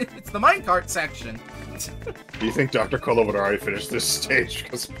 right? It's the minecart section. Do you think Dr. Cola would already finish this stage?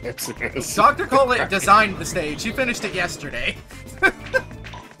 Because Dr. Cola designed the stage. He finished it yesterday.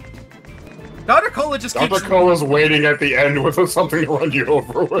 Dr. Cola just keeps... Dr. Cola's waiting at the end with something to run you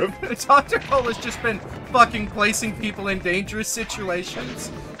over with. Dr. Cola's just been fucking placing people in dangerous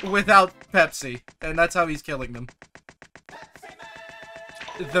situations without Pepsi. And that's how he's killing them.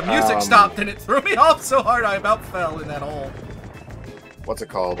 The music stopped and it threw me off so hard I about fell in that hole. What's it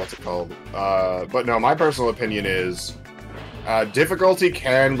called? But no, my personal opinion is difficulty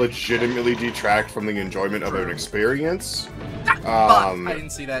can legitimately detract from the enjoyment of an experience. I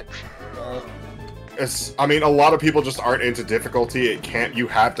didn't see that. I mean, a lot of people just aren't into difficulty. You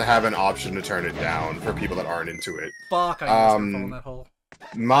have to have an option to turn it down for people that aren't into it. Fuck, I almost fall in that hole.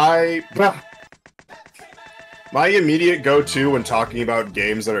 My immediate go-to when talking about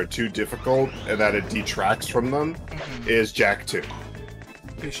games that are too difficult and that it detracts from them is Jak 2.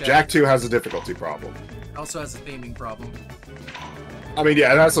 Touché. Jak 2 has a difficulty problem. Also has a theming problem. I mean,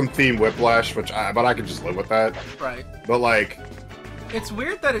 yeah, it has some theme whiplash, but I can just live with that. Right. But, like... It's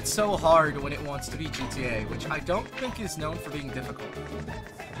weird that it's so hard when it wants to be GTA, which I don't think is known for being difficult.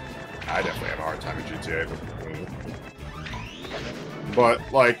 I definitely have a hard time in GTA. But,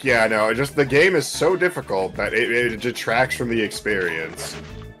 like, yeah, no, just the game is so difficult that it detracts from the experience.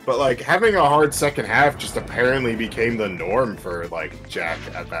 But, like, having a hard second half just apparently became the norm for, like, Jak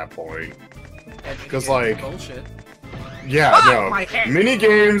at that point. Because, like... Bullshit. Yeah, no.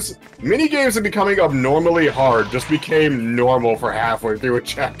 Minigames are becoming abnormally hard just became normal for halfway through a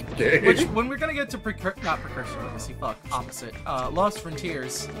Jak game. Which, when we're gonna get to not Precursor Legacy, fuck, opposite. Lost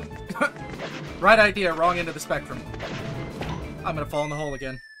Frontiers. Right idea, wrong end of the spectrum. I'm gonna fall in the hole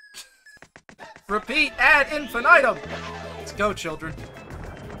again. Repeat ad infinitum! Let's go, children.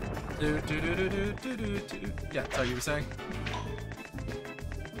 Yeah, so you were saying?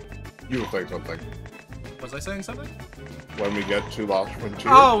 You were saying something. Was I saying something? When we get to Lost Frontiers?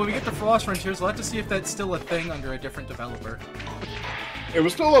 Oh, when we get to Lost Frontiers, we'll have to see if that's still a thing under a different developer. It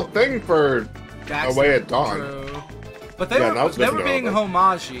was still a thing for Away at Dawn. True. But they were being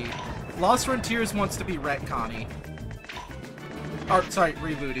homage-y. Lost Frontiers wants to be retconny. Or, sorry,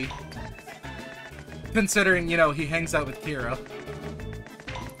 rebooty. Considering, you know, he hangs out with Kira.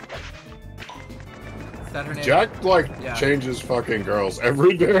 Is that her name? Jak, like, changes fucking girls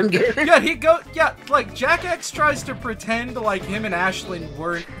every damn game. Yeah, like, Jak X tries to pretend like him and Ashlyn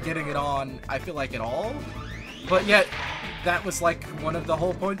weren't getting it on, I feel like, at all. But yet, that was, like, one of the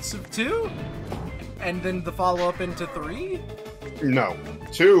whole points of 2? And then the follow-up into 3? No.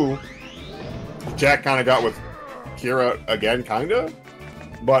 2, Jak kind of got with Kira again, kinda?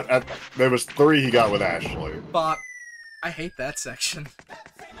 But there was 3 he got with Ashley. But I hate that section.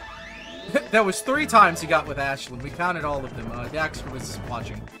 There was 3 times he got with Ashlyn. We counted all of them. Daxter was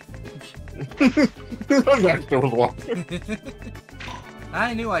watching. Daxter was watching.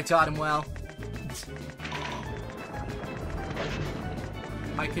 I knew I taught him well.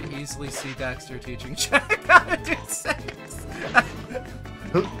 I could easily see Daxter teaching Jak how to do sex.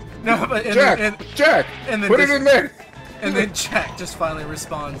 No, but Jak, put it in there. And then Jak just finally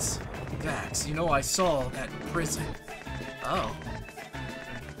responds, Dax, you know I saw that prison. Oh.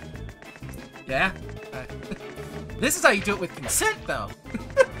 Yeah? This is how you do it with consent, though.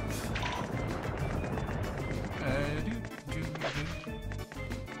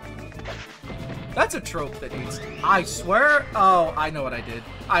 That's a trope that needs to... I swear... Oh, I know what I did.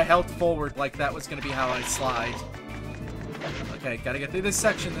 I held forward like that was going to be how I slide. Okay, gotta get through this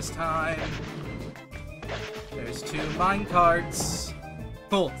section this time. There's 2 minecarts.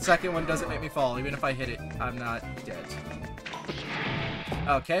 Cool, second one doesn't make me fall. Even if I hit it, I'm not dead.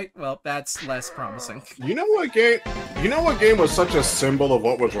 Okay, well, that's less promising. You know what game was such a symbol of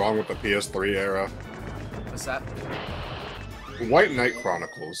what was wrong with the PS3 era? What's that? White Knight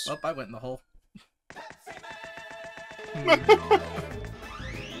Chronicles. Oh, I went in the hole.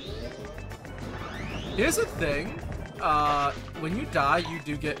 Here's the thing. When you die,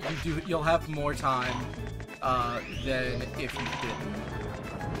 you'll have more time than if you didn't.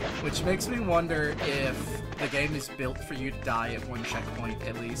 Which makes me wonder if the game is built for you to die at 1 checkpoint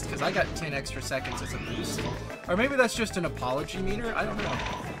at least, because I got 10 extra seconds as a boost. Or maybe that's just an apology meter, I don't know.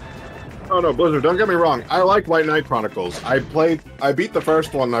 Oh no, Blizzard, don't get me wrong. I like White Knight Chronicles. I beat the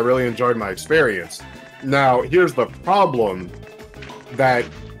first one and I really enjoyed my experience. Now, here's the problem that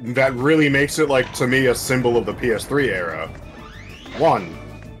really makes it, like, to me, a symbol of the PS3 era. 1,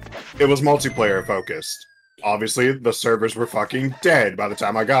 it was multiplayer focused. Obviously, the servers were fucking dead by the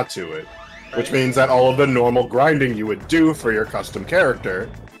time I got to it. Which means that all of the normal grinding you would do for your custom character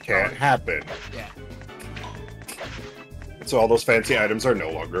can't happen. Yeah. So all those fancy items are no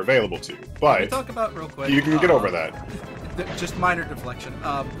longer available to you. But Can we talk about real quick? You can get over that. Just minor deflection.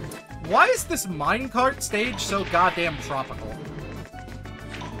 Why is this minecart stage so goddamn tropical?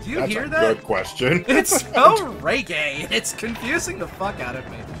 Do you hear that? That's a good question. It's so reggae. It's confusing the fuck out of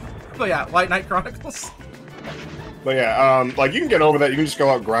me. But yeah, White Knight Chronicles. But yeah, like, you can get over that. You can just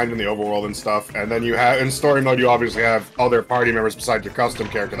go out grinding the overworld and stuff, and then you have, in story mode, you obviously have other party members besides your custom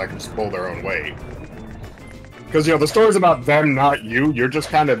character that can just pull their own weight. Because, you know, the story's about them, not you. You're just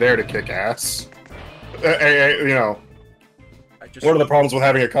kind of there to kick ass. You know, one of the problems with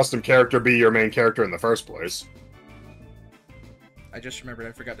having a custom character be your main character in the first place. I just remembered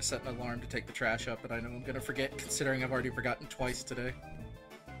I forgot to set an alarm to take the trash up, and I know I'm gonna forget, considering I've already forgotten twice today.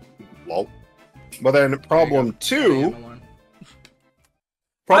 Well. But then problem 2... I'm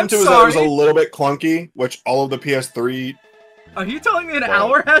Problem 2 is that it was a sorry. little bit clunky, which all of the PS3... Are you telling me an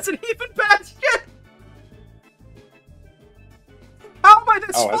hour hasn't even passed yet? How am I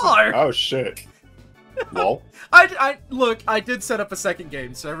this far? Oh, shit. Lol. Look, I did set up a second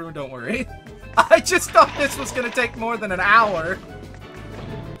game, so everyone don't worry. I just thought this was gonna take more than an hour.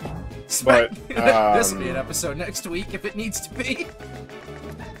 But, this will be an episode next week if it needs to be.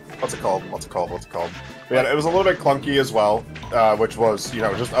 What's it called? Yeah, it was a little bit clunky as well, which was, you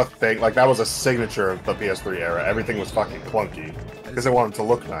know, just a thing. Like, that was a signature of the PS3 era. Everything was fucking clunky, because they wanted to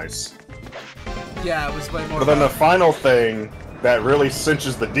look nice. Yeah, it was way more. But then the final thing that really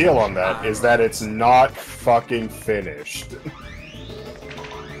cinches the deal on that is that it's not fucking finished.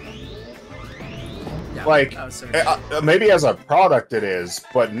 Yeah, like, maybe as a product it is,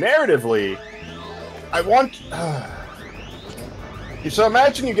 but narratively, I want... So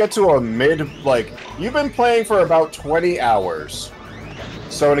imagine you get to a like, you've been playing for about 20 hours.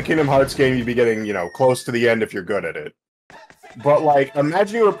 So in a Kingdom Hearts game, you'd be getting, you know, close to the end if you're good at it. But, like,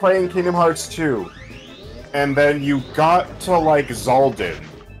 imagine you were playing Kingdom Hearts 2, and then you got to, like, Zaldin.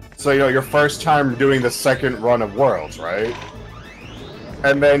 So, you know, your first time doing the second run of Worlds, right?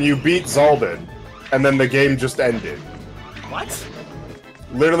 And then you beat Zaldin, and then the game just ended. What?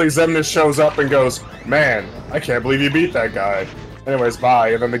 Literally, Xemnas shows up and goes, "Man, I can't believe you beat that guy. Anyways, bye,"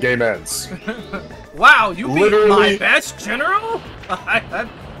 and then the game ends. Wow, you Literally... beat my best general?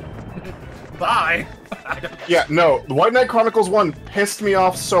 Bye. Yeah, no, the White Knight Chronicles 1 pissed me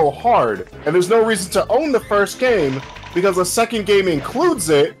off so hard, and there's no reason to own the first game, because the second game includes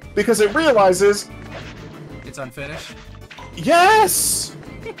it, because it realizes... It's unfinished? Yes!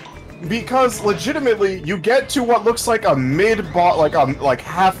 Because, legitimately, you get to what looks like a mid-boss, like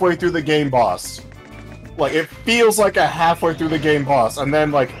halfway through the game boss. Like, it feels like a halfway through the game boss, and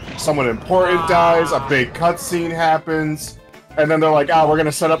then, like, someone important dies, a big cutscene happens, and then they're like, we're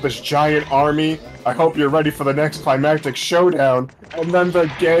gonna set up this giant army, I hope you're ready for the next climactic showdown, and then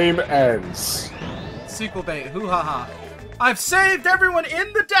the game ends. Sequel bait, hoo-ha-ha. I've saved everyone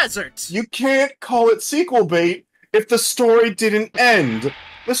in the desert! You can't call it sequel bait if the story didn't end.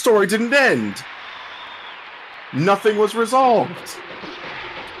 The story didn't end. Nothing was resolved.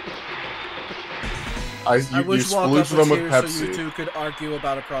 I wish Walk Up was them with here Pepsi. so you two could argue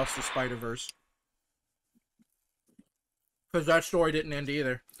about Across the Spider-Verse. Because that story didn't end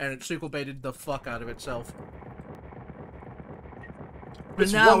either, and it sequel baited the fuck out of itself. But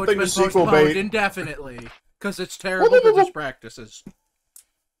It's now one it's thing been to sequel postponed bait. indefinitely, because it's terrible business practices.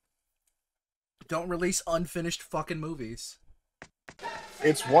 Don't release unfinished fucking movies.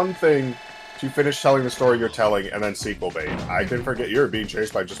 It's one thing to finish telling the story you're telling and then sequel bait. I can forget you're being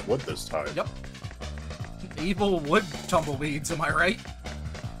chased by just wood this time. Yep. Evil wood tumbleweeds, am I right?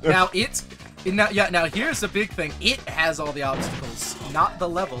 Now now here's the big thing. It has all the obstacles, not the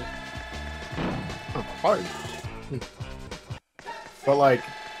level. Oh, hard. But like,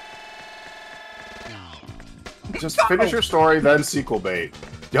 just finish your story, then sequel bait.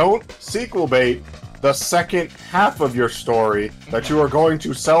 Don't sequel bait the second half of your story that you are going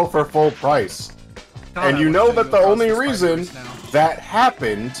to sell for full price. God, and you know that the only reason that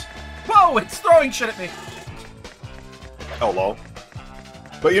happened... Whoa, it's throwing shit at me! Hello.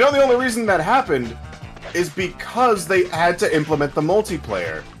 But you know the only reason that happened is because they had to implement the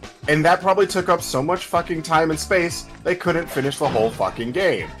multiplayer. And that probably took up so much fucking time and space, they couldn't finish the whole fucking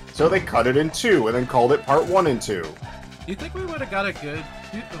game. So they cut it in 2, and then called it Part 1 and 2. You think we would have got a good...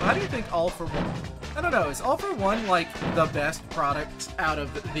 How do you think All For One... I don't know, is All For One, like, the best product out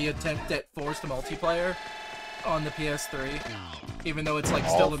of the attempt at forced multiplayer on the PS3? Even though it's, like,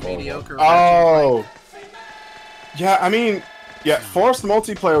 still a mediocre... Oh! Yeah, I mean... Yeah, forced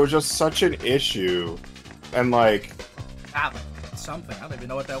multiplayer was just such an issue. And, like... Something. I don't even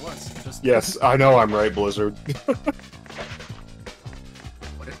know what that was. Just... Yes, I know I'm right, Blizzard.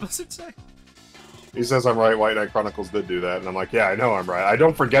 What did Blizzard say? He says I'm right, White Knight Chronicles did do that, and I'm like, yeah, I know I'm right. I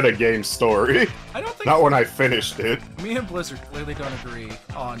don't forget a game's story. I don't think... Not when I finished it. Me and Blizzard clearly don't agree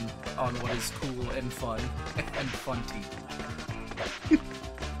on what is cool and fun, and funty.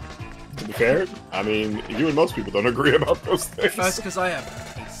 To be fair, I mean, you and most people don't agree about those things. That's because I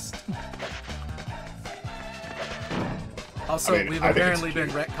have taste. Also, I mean, we've apparently been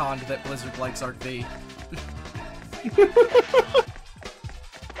retconned that Blizzard likes Arc V.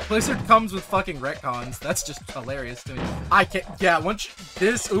 Blizzard comes with fucking retcons. That's just hilarious to me. I can't... Yeah, once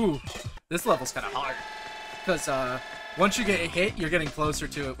you... This level's kind of hard. Because, once you get hit, you're getting closer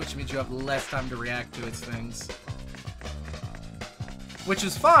to it, which means you have less time to react to its things. which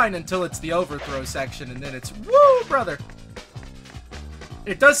is fine until it's the overthrow section, and then it's woo, brother.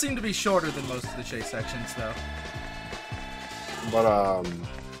 It does seem to be shorter than most of the chase sections, though. But,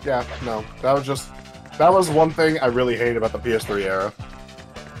 yeah, no. That was one thing I really hated about the PS3 era.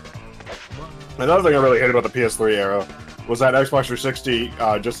 Another thing I really hated about the PS3 era was that Xbox 360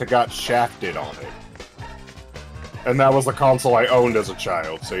 just got shafted on it. And that was the console I owned as a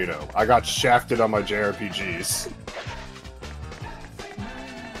child, so you know. I got shafted on my JRPGs.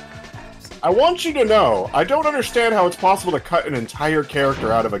 I want you to know, I don't understand how it's possible to cut an entire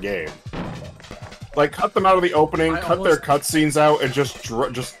character out of a game. Like, cut them out of the opening, cut their cutscenes out, and just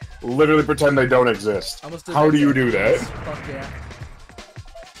literally pretend they don't exist. How do you do that? Fuck yeah.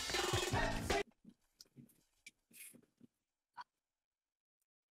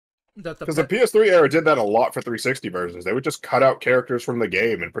 Because the PS3 era did that a lot for 360 versions. They would just cut out characters from the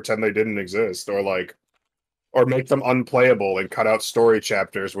game and pretend they didn't exist, or make them unplayable and cut out story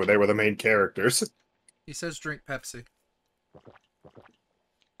chapters where they were the main characters. He says drink Pepsi.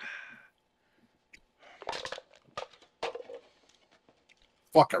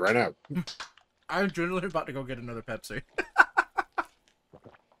 Fuck, I ran out. I'm literally about to go get another Pepsi.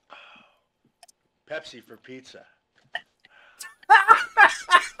 Pepsi for pizza.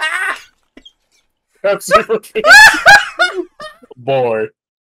 Pepsi for pizza. Boy.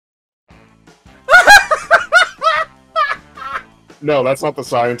 No, that's not the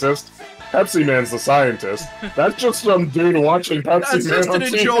scientist. Pepsi Man's the scientist. That's just some dude watching Pepsi That's Man just on an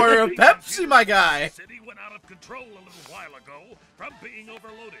TV. enjoyer of Pepsi, my guy. The city went out of control a little while ago from being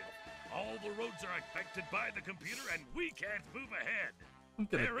overloaded. All the roads are affected by the computer, and we can't move ahead.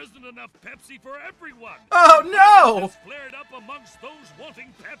 There isn't enough Pepsi for everyone. Oh no! It's flared up amongst those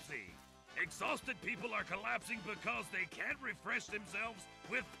wanting Pepsi. Exhausted people are collapsing because they can't refresh themselves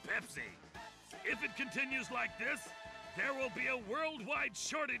with Pepsi. If it continues like this, there will be a worldwide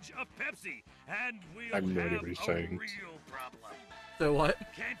shortage of Pepsi, and we'll have a real problem. So what?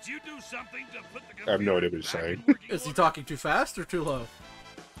 Can't you do something to put the I have no idea what computer he's back saying. in working Is he order? talking too fast or too low?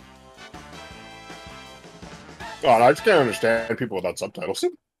 God, I just can't understand people without subtitles.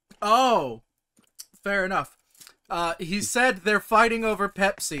 Oh, fair enough. He said they're fighting over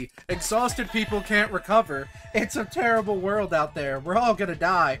Pepsi. Exhausted people can't recover. It's a terrible world out there. We're all gonna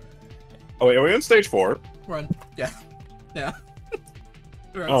die. Oh wait, are we on stage 4? Run. Yeah. Yeah.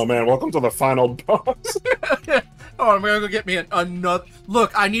 Oh man, welcome to the final boss. Oh, I'm gonna go get me another.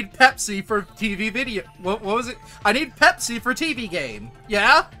 Look, I need Pepsi for TV video. What was it? I need Pepsi for TV game.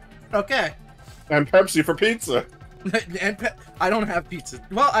 Yeah? Okay. And Pepsi for pizza. And I don't have pizza.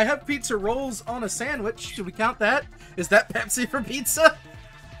 Well, I have pizza rolls on a sandwich. Should we count that? Is that Pepsi for pizza?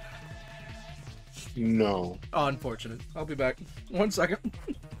 No. Oh, unfortunate. I'll be back. 1 second.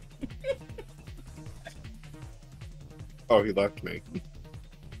 Oh, he left me.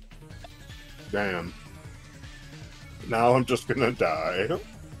 Damn. Now I'm just gonna die.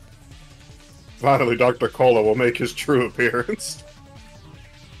 Finally, Dr. Cola will make his true appearance.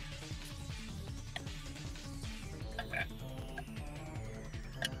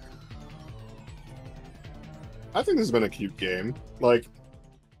 I think this has been a cute game. Like,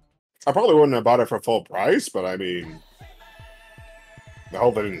 I probably wouldn't have bought it for full price, but I mean, I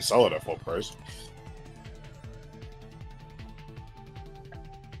hope they didn't sell it at full price.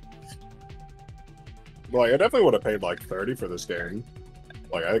 Like, I definitely would have paid like 30 for this game.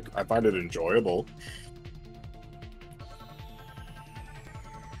 Like, I find it enjoyable.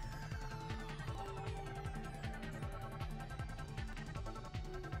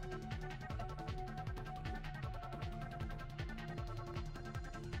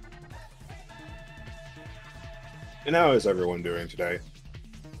 And how is everyone doing today?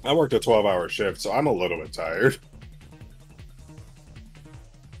 I worked a 12-hour shift, so I'm a little bit tired.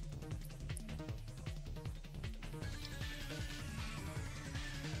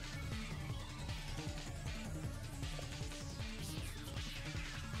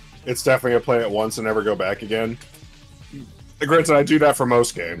 It's definitely a play it once and never go back again. Granted, I do that for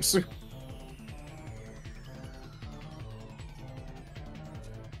most games.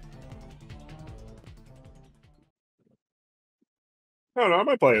 I don't know, I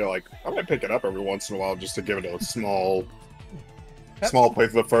might play it I might pick it up every once in a while just to give it a small play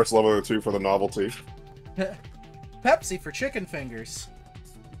through the first level or two for the novelty. Pepsi for chicken fingers.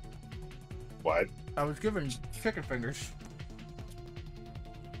 What? I was given chicken fingers.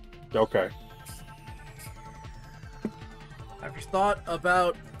 Okay. Have you thought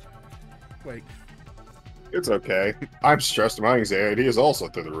about... Wait. It's okay. I'm stressed. My anxiety is also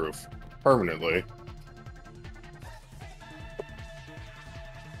through the roof. Permanently.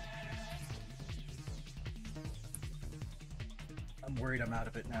 I'm worried I'm out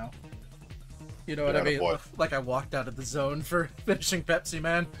of it now. You know what Yeah, I mean? boy. Like I walked out of the zone for finishing Pepsi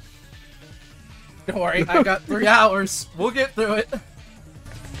Man. Don't worry, I got 3 hours. We'll get through it.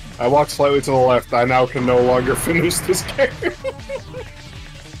 I walked slightly to the left. I now can no longer finish this game.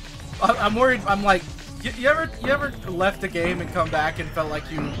 I'm worried. I'm like, you ever left a game and come back and felt like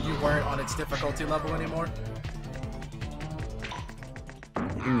you weren't on its difficulty level anymore?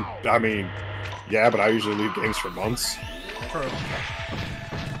 I mean, yeah, but I usually leave games for months. True.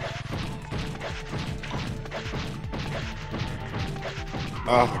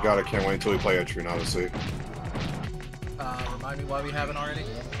 Oh my god, I can't wait until we play Etrian Odyssey. Remind me why we haven't already?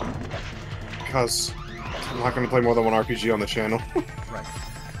 Because I'm not going to play more than one RPG on the channel. Right.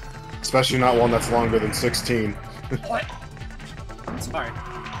 Especially not one that's longer than 16. What? Sorry.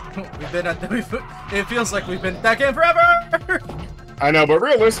 It feels like we've been at that game forever! I know, but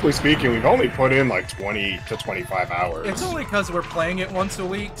realistically speaking, we've only put in like 20 to 25 hours. It's only because we're playing it once a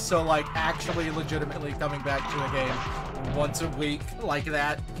week, so like actually legitimately coming back to a game once a week like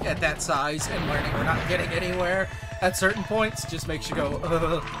that, at that size, and learning we're not getting anywhere at certain points just makes you go,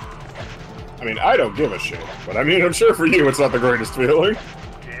 ugh. I mean, I don't give a shit, but I mean, I'm sure for you it's not the greatest feeling.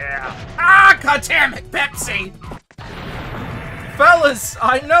 Yeah. Ah, goddammit, Pepsi! Fellas,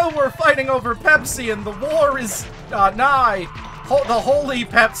 I know we're fighting over Pepsi and the war is nigh. The holy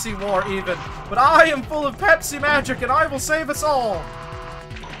Pepsi war, even. But I am full of Pepsi magic and I will save us all.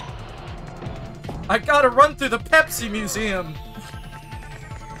 I gotta run through the Pepsi museum.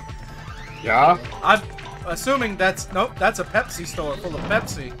 Yeah? I'm assuming that's... Nope, that's a Pepsi store full of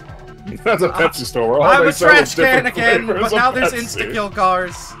Pepsi. That's a Pepsi store where all I'm they a sell is trash can different again, flavors but of now there's Pepsi. insta-kill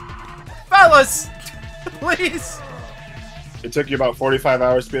cars. Fellas! Please! It took you about 45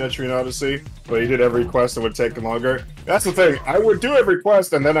 hours to beat Etrian Odyssey, but you did every quest that would take longer. That's the thing, I would do every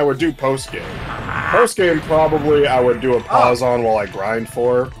quest and then I would do post-game. Post-game probably I would do a pause on while I grind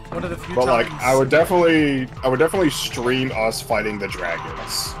for. One of the few But times... like, I would definitely stream us fighting the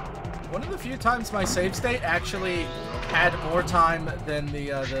dragons. One of the few times my save state actually had more time than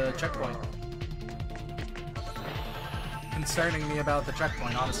the checkpoint. Concerning me about the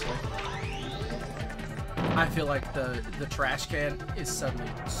checkpoint, honestly. I feel like the trash can is suddenly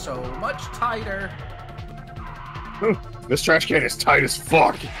so much tighter. This trash can is tight as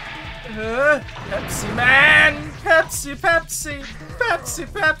fuck. Pepsi Man! Pepsi, Pepsi! Pepsi,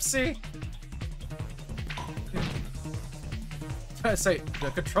 Pepsi! I say,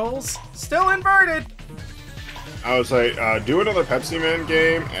 the controls still inverted! I was like, do another Pepsi Man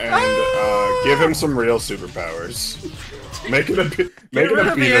game and give him some real superpowers. Make it a Get rid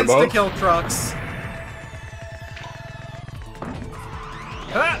of the beat 'em up. insta-kill trucks.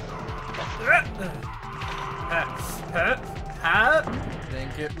 Then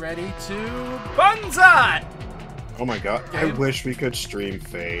get ready to Banzai! Oh my god, I Game. wish we could stream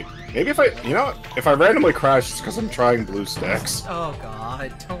Fade. Maybe if I randomly crash, it's because I'm trying BlueStacks. Oh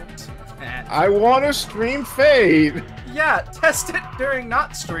god, don't do that. I want to stream Fade. Yeah, test it during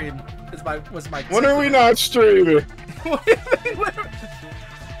not stream. Was my When are we not streaming? What do you mean?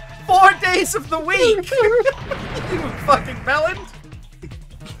 4 days of the week! You fucking melon!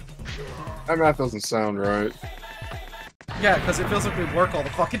 That math doesn't sound right. Yeah, because it feels like we work all the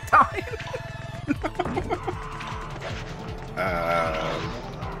fucking time.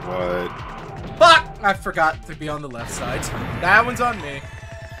 What? Fuck! I forgot to be on the left side. That one's on me.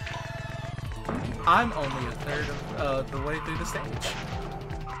 I'm only a third of the way through the stage.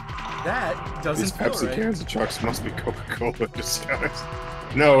 That doesn't These feel Pepsi right. cans and trucks must be Coca-Cola disguised.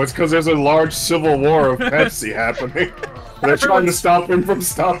 No, it's because there's a large civil war of Pepsi happening. They're trying to stop him from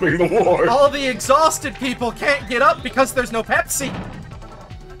stopping the war. All the exhausted people can't get up because there's no Pepsi.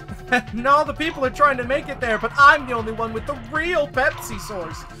 And all the people are trying to make it there, but I'm the only one with the real Pepsi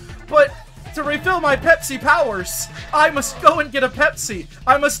source. But to refill my Pepsi powers, I must go and get a Pepsi.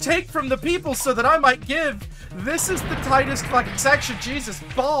 I must take from the people so that I might give. This is the tightest fucking section. Jesus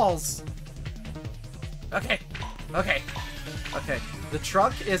balls. Okay. The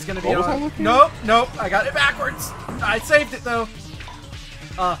truck is gonna be What was I on. looking Nope. I got it backwards. I saved it though.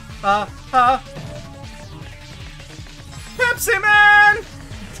 Pepsi Man!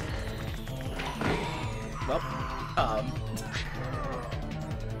 Well,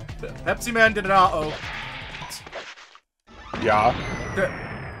 Pepsi Man did an uh-oh. Yeah.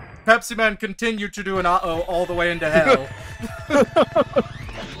 Pepsi Man continued to do an uh-oh all the way into hell.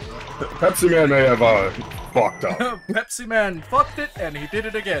 Pepsi Man may have fucked up. Pepsi Man fucked it, and he did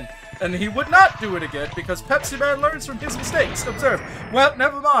it again. And he would not do it again, because Pepsi Man learns from his mistakes. Observe. Well,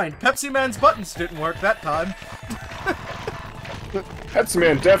 never mind. Pepsi Man's buttons didn't work that time. Pepsi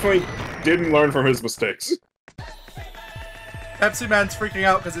Man definitely didn't learn from his mistakes. Pepsi Man's freaking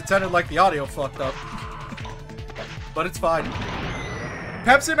out because it sounded like the audio fucked up. But it's fine.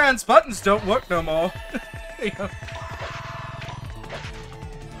 Pepsi Man's buttons don't work no more.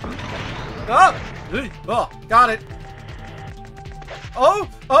 Oh, got it. Oh,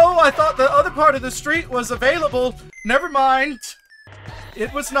 I thought the other part of the street was available. Never mind.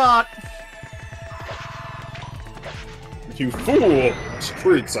 It was not. You fool!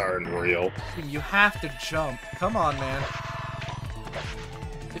 Streets aren't real. You have to jump. Come on, man.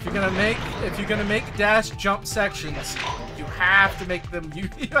 If you're gonna make dash jump sections, you have to make them. You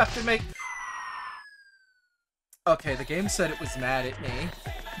have to make. Okay, the game said it was mad at me.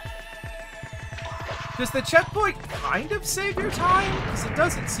 Does the checkpoint kind of save your time? Because it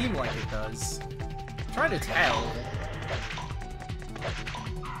doesn't seem like it does. I'm trying to tell.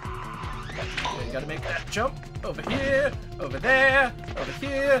 Okay, you gotta make that jump. Over here, over there, over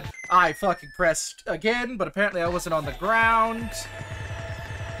here. I fucking pressed again, but apparently I wasn't on the ground.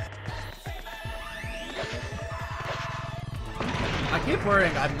 I keep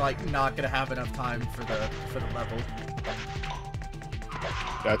worrying I'm like not gonna have enough time for the level.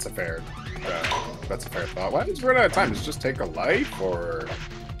 That's a fair thought. Why does it run out of time? Does it just take a life, or?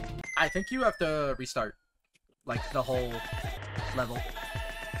 I think you have to restart, like, the whole level.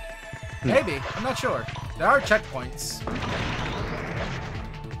 Maybe. I'm not sure. There are checkpoints.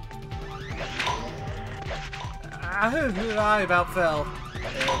 I about fell.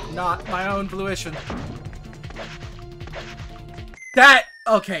 Not my own fruition. That!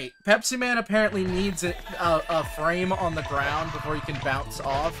 Okay, Pepsi Man apparently needs a frame on the ground before he can bounce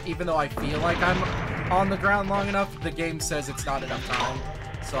off. Even though I feel like I'm on the ground long enough, the game says it's not enough time.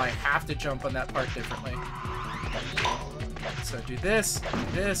 So I have to jump on that part differently. So do this,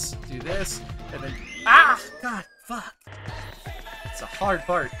 do this, and then... Ah! God, fuck! It's a hard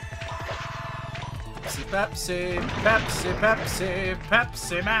part. Pepsi, Pepsi, Pepsi, Pepsi,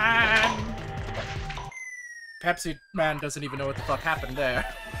 Pepsi Man! Pepsi Man doesn't even know what the fuck happened there.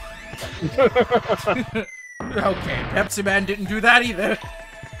 Okay, Pepsi Man didn't do that either.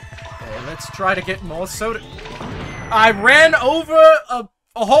 Okay, let's try to get more soda. I ran over a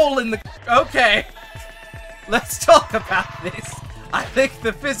hole in the... Okay. Let's talk about this. I think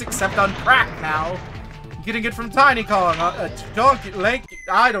the physics have gone crack now. Getting it from Tiny Kong, donkey, lake...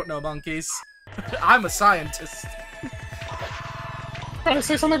 I don't know monkeys. I'm a scientist. Trying to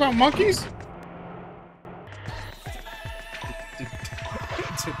say something about monkeys?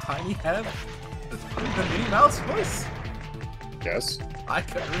 Did Tiny have the Minnie Mouse voice? Yes. I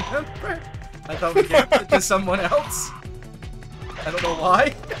couldn't remember. I thought we gave it to someone else. I don't know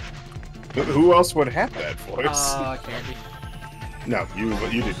why. Who else would have that voice? Candy. No, you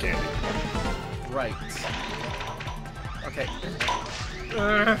did Candy. Right. Okay.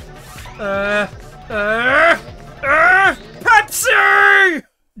 Pepsi!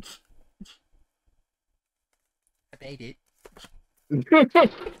 I made it.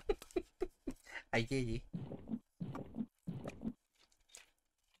 I did it.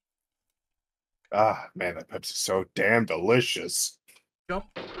 Ah, man, that Pepsi's so damn delicious. Jump.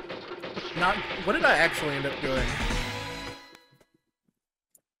 Not. What did I actually end up doing?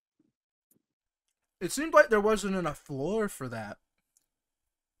 It seemed like there wasn't enough floor for that.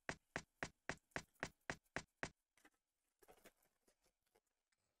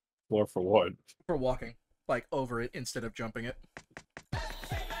 Floor for what? For walking. Like, over it instead of jumping it.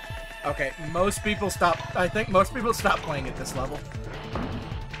 Okay, most people stop... I think most people stop playing at this level.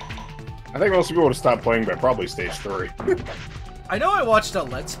 I think most people would have stopped playing by probably stage 3. I know I watched a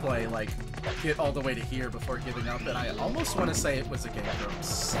Let's Play, like, get all the way to here before giving up, and I almost want to say it was a Game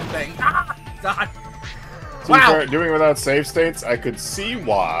Grumps thing. Ah! God! Wow! Doing it without save states, I could see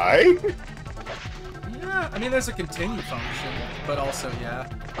why. Yeah, I mean, there's a continue function, but also, yeah.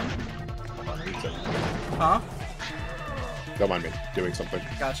 Huh? Don't mind me doing something.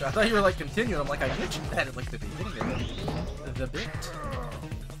 Gotcha. I thought you were, like, continuing. I'm like, I mentioned that at, like, the beginning of the bit.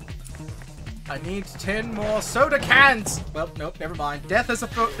 I need 10 more soda cans! Well, nope, never mind. Death has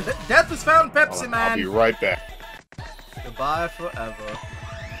found Pepsi Man! I'll be right back. Goodbye forever.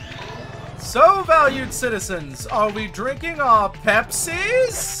 So, valued citizens, are we drinking our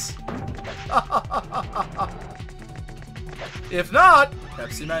Pepsis? If not,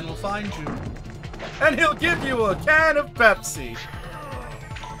 Pepsi Man will find you. And he'll give you a can of Pepsi.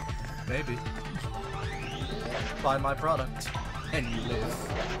 Maybe. Buy my product, and you live.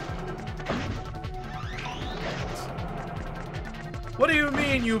 What do you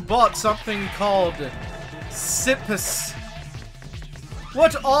mean you bought something called Sippus?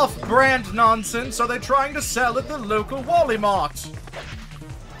 What off-brand nonsense are they trying to sell at the local Wally Mart?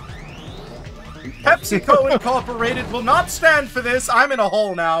 PepsiCo Incorporated will not stand for this. I'm in a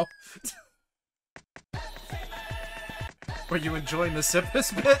hole now. Were you enjoying the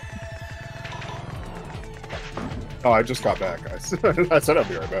Sippus bit? Oh, I just got back, guys. I said I'd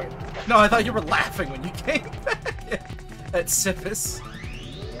be right back. No, I thought you were laughing when you came back at Sippus.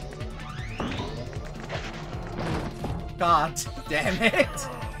 God damn it.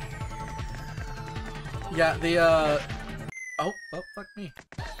 Yeah, the, Oh, fuck me.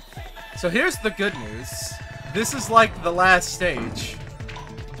 So here's the good news. This is like the last stage,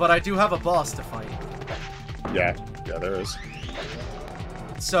 but I do have a boss to fight. Yeah, there is.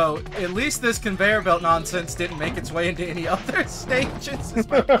 So, at least this conveyor belt nonsense didn't make its way into any other stages, is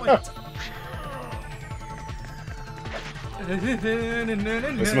my point.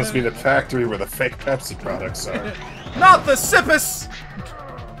 This must be the factory where the fake Pepsi products are. Not the Sippus!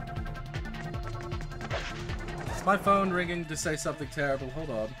 Is my phone ringing to say something terrible? Hold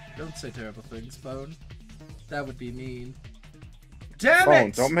on. Don't say terrible things, phone. That would be mean. Damn Phone,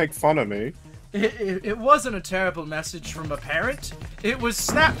 it! don't make fun of me. It wasn't a terrible message from a parent. It was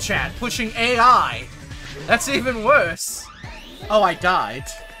Snapchat pushing AI. That's even worse. Oh, I died.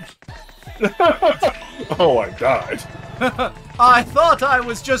 Oh, I died. I thought I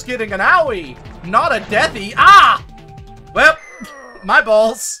was just getting an owie, not a deathy. Ah! Well, my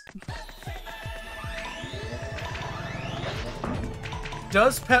balls.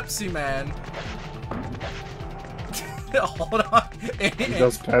 Does Pepsi Man... Hold on.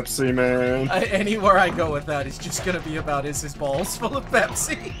 Does Pepsi Man? Anywhere I go with that is just gonna be about is his balls full of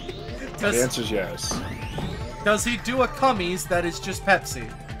Pepsi? The answer's yes. Does he do a cummies that is just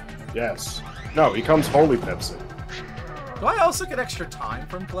Pepsi? Yes. No, he comes wholly Pepsi. Do I also get extra time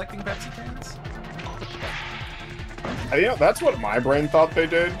from collecting Pepsi cans? Yeah, that's what my brain thought they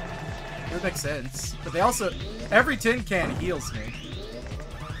did. That makes sense. But they also... Every tin can heals me.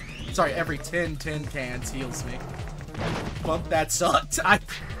 Sorry, every 10 tin cans heals me. Well, that sucked. I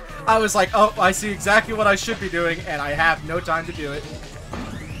was like, oh, I see exactly what I should be doing, and I have no time to do it.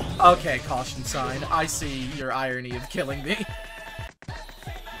 Okay, caution sign. I see your irony of killing me.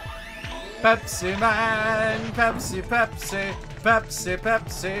 Pepsi Man, Pepsi, Pepsi, Pepsi,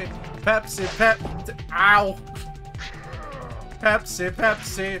 Pepsi, Pepsi, Pep... Ow! Pepsi,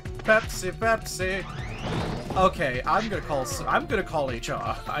 Pepsi, Pepsi, Pepsi. Okay, I'm gonna call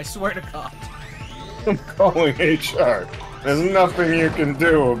HR. I swear to God. I'm calling HR. There's nothing you can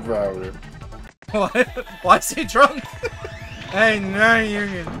do about it. What? Why is he drunk? Hey, no, you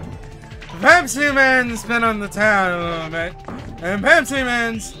can. Pepsi Man's been on the town a little bit, and Pepsi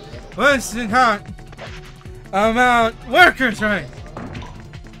Man's wants to talk about workers' rights.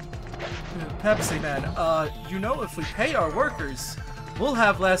 Pepsi Man, you know, if we pay our workers, we'll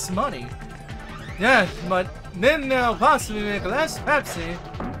have less money. Yeah, but then they'll possibly make less Pepsi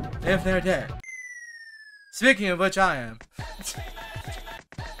if they're dead. Speaking of which, I am.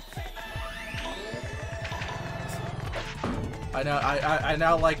 I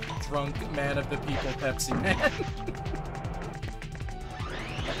now like drunk man of the people Pepsi Man.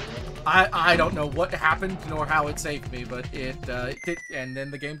 I don't know what happened nor how it saved me, but it did, and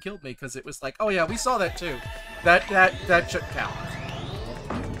then the game killed me because it was like, oh yeah, we saw that too. That should count.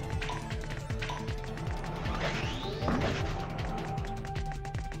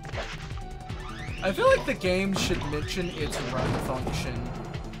 I feel like the game should mention its run function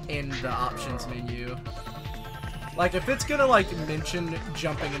in the options menu. Like, if it's gonna, like, mention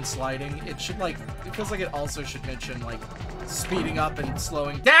jumping and sliding, it should, like, it feels like it also should mention, like, speeding up and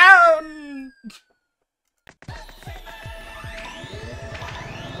slowing down!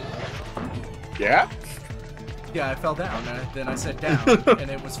 Yeah? Yeah, I fell down, and then I said down, and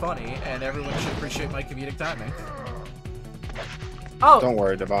it was funny, and everyone should appreciate my comedic timing. Oh! Don't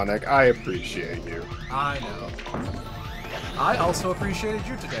worry, Devonic. I appreciate you. I know. I also appreciated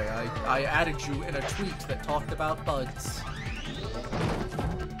you today. I added you in a tweet that talked about buds.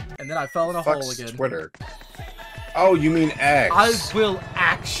 And then I fell in a hole again. Twitter. Oh, you mean X. I will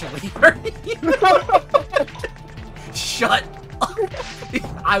actually hurt you. Shut up.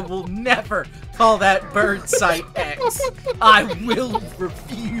 I will never call that bird site X. I will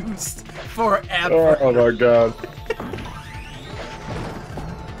refuse forever. Oh my god.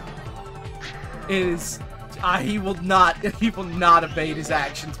 Is he will not evade his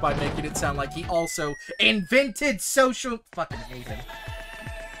actions by making it sound like he also invented social. Fucking hate him.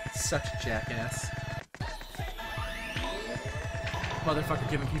 Such a jackass. Motherfucker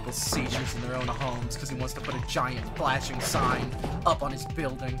giving people seizures in their own homes because he wants to put a giant flashing sign up on his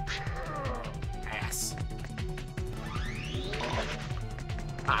building. Ass.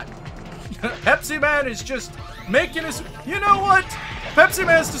 Pepsi Man is just making his. You know what? Pepsi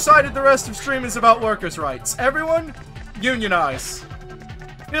Man's decided the rest of stream is about workers' rights. Everyone, unionize.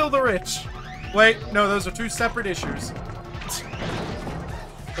 Kill the rich. Wait, no, those are two separate issues.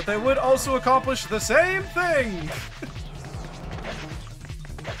 But they would also accomplish the same thing.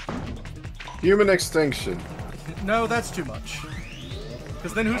 Human extinction. No, that's too much.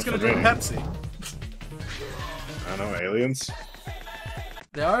 Because then who's going to drink Pepsi? I don't know, aliens?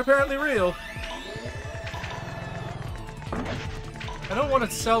 They are apparently real. I don't want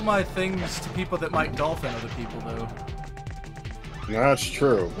to sell my things to people that might dolphin other people, though. No, that's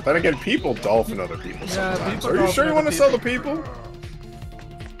true. But then again, people dolphin other people sometimes. people Are you sure you want to people. sell the people?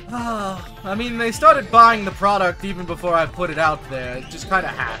 I mean, they started buying the product even before I put it out there. It just kind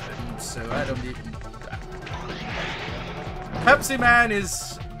of happened, so I don't even... Pepsi Man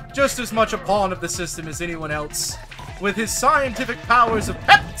is just as much a pawn of the system as anyone else. With his scientific powers of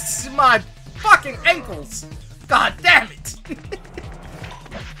Pepsi... My fucking ankles! God damn it!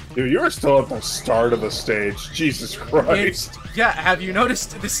 Dude, you were still at the start of the stage. Jesus Christ. Yeah, have you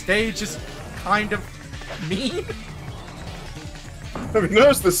noticed the stage is kind of mean? Have you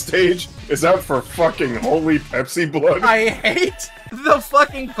noticed the stage is out for fucking holy Pepsi blood? I hate the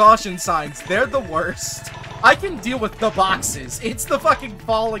fucking caution signs. They're the worst. I can deal with the boxes. It's the fucking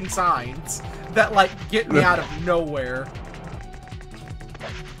falling signs that, like, get me out of nowhere.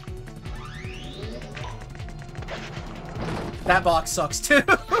 That box sucks too.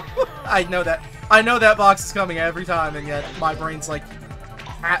 I know that. I know that box is coming every time, and yet my brain's like,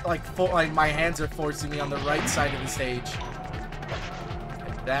 my hands are forcing me on the right side of the stage.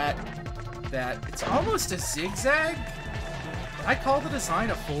 That. It's almost a zigzag. I call the design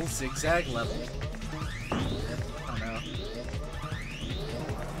a full zigzag level. Oh no.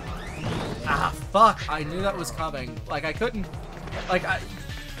 Ah, fuck! I knew that was coming. Like I couldn't. Like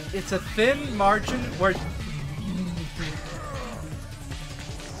it's a thin margin where.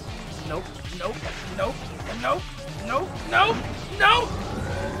 Nope, nope, nope, nope, nope, nope, nope!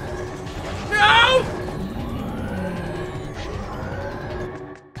 No!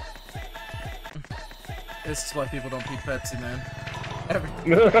 This is why people don't beat Pepsi, man.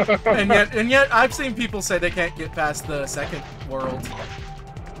 and yet, I've seen people say they can't get past the second world.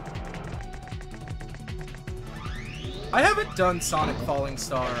 I haven't done Sonic Falling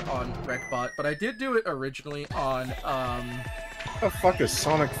Star on Reqbot, but I did do it originally on, What the fuck is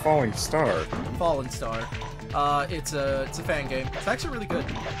Sonic Falling Star? Fallen Star. It's a fan game. It's actually really good.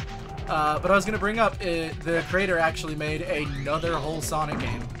 But I was gonna bring up, the creator actually made another whole Sonic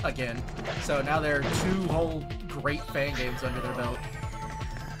game again. So now there are 2 whole great fan games under their belt.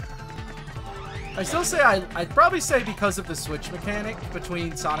 I still say I'd probably say because of the switch mechanic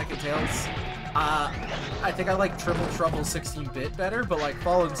between Sonic and Tails, I think I like Triple Trouble 16-bit better, but like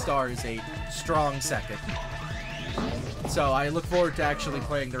Fallen Star is a strong second. So I look forward to actually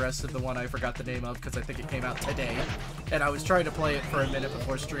playing the rest of the one I forgot the name of because I think it came out today. And I was trying to play it for a minute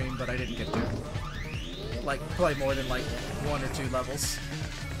before stream, but I didn't get to like play more than like 1 or 2 levels.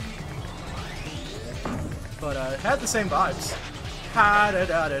 But it had the same vibes.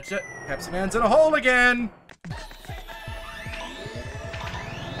 Pepsi Man's in a hole again!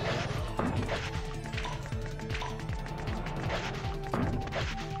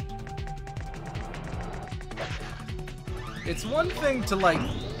 It's one thing to, like,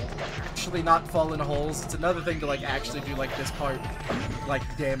 actually not fall in holes. It's another thing to, like, actually do, like, this part, like,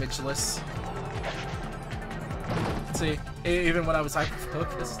 damageless. See, even when I was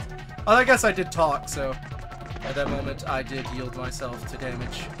hyper-focused. Oh, I guess I did talk, so at that moment I did yield myself to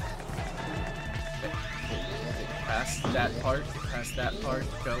damage. Okay. Past that part,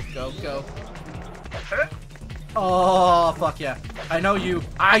 go, go, go. Oh, fuck yeah. I know you.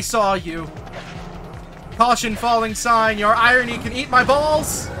 I saw you. Caution, falling sign. Your irony can eat my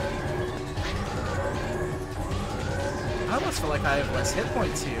balls. I almost feel like I have less hit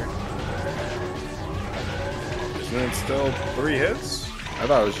points here. Isn't it still 3 hits? I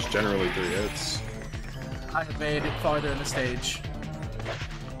thought it was just generally 3 hits. I have made it farther in the stage.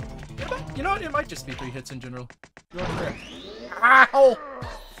 You know what? It might just be 3 hits in general. Ow!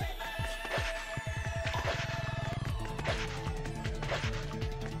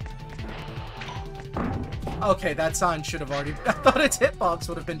 Okay, that sign should have already... I thought its hitbox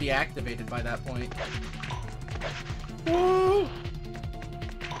would have been deactivated by that point. Woo!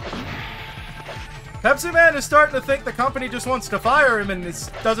 Pepsi Man is starting to think the company just wants to fire him and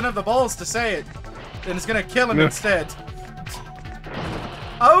doesn't have the balls to say it. And is gonna kill him instead.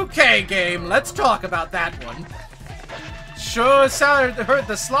 Okay, game, let's talk about that one. Sure heard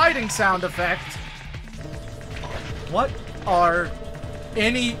the sliding sound effect. What are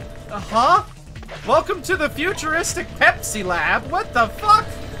any... Huh? Welcome to the futuristic Pepsi lab. What the fuck?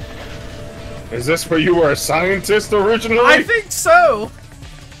 Is this where you were a scientist originally? I think so.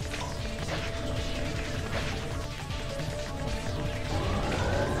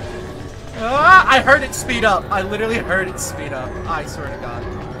 I heard it speed up. I literally heard it speed up. I swear to God.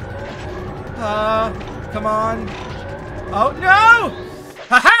 Come on. Oh, no!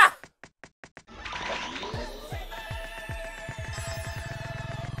 Haha!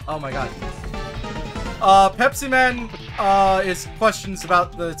 Oh my God. Pepsi Man, is questions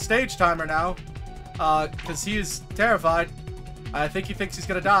about the stage timer now. Cause he is terrified. I think he thinks he's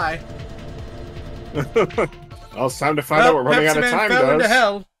gonna die. Well, it's time to find out what running out of time fell does. into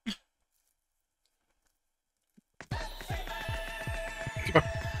hell.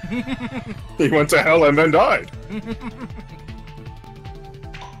 He went to hell and then died.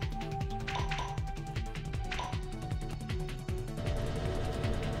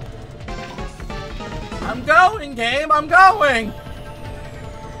 I'm going, game. I'm going.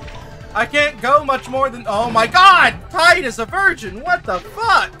 I can't go much more than. Oh my God! Tight as a virgin. What the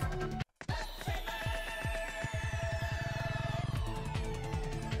fuck?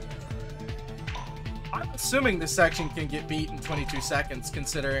 I'm assuming this section can get beat in 22 seconds,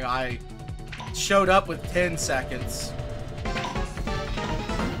 considering I showed up with 10 seconds.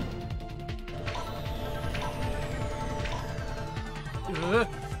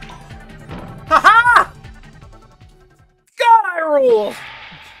 Haha! God, I rule!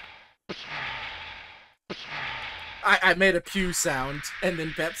 I made a pew sound, and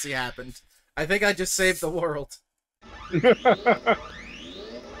then Pepsi happened. I think I just saved the world.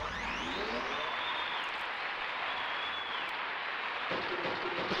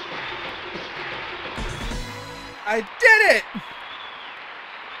 I did it!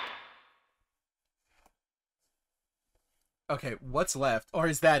 Okay, what's left? Or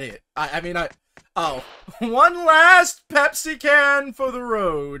is that it? Oh. One last Pepsi can for the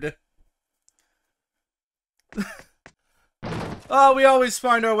road. Oh, we always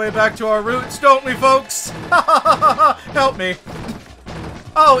find our way back to our roots, don't we, folks? Help me.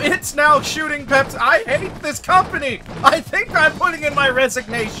 Oh, it's now shooting Pepsi. I hate this company. I think I'm putting in my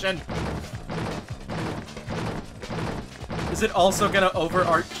resignation. Is it also gonna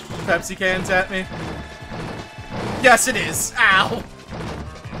overarch Pepsi cans at me? Yes, it is. Ow.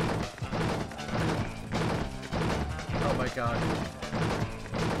 Oh my God.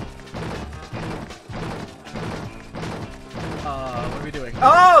 What are we doing?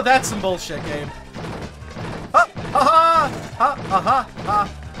 Oh, that's some bullshit, game. Ha ha ha ha ha ha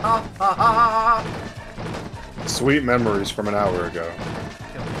ha ha ha. Sweet memories from an hour ago.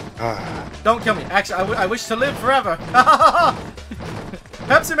 Don't kill me. Actually, I wish to live forever.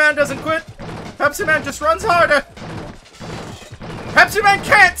 Pepsi Man doesn't quit. Pepsi Man just runs harder. Pepsi Man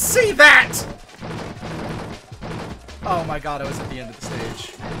can't see that! Oh my God, I was at the end of the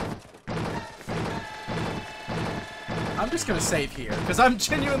stage. I'm just gonna save here, because I'm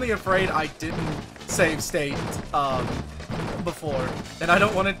genuinely afraid I didn't save state, before, and I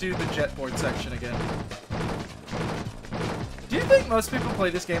don't want to do the jetboard section again. Do you think most people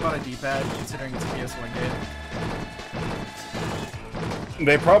play this game on a D-pad, considering it's a PS1 game?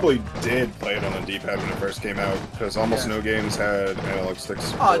 They probably did play it on a D-pad when it first came out, because almost no games had analog sticks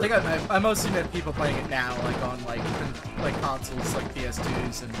support. Oh, I think I mostly meant people playing it now, like on like consoles like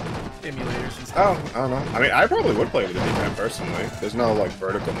PS2s and emulators and stuff. Oh, I don't know. I mean, I probably would play with a D-pad personally. There's no like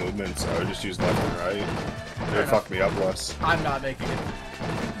vertical movement, so I would just use left and right. It would fuck me up less. I'm not making it.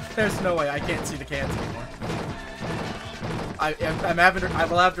 There's no way. I can't see the cans anymore. I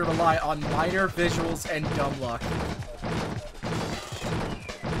will have to rely on minor visuals and dumb luck.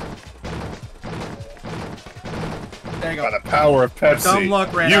 There you go. By the power of Pepsi, Dumb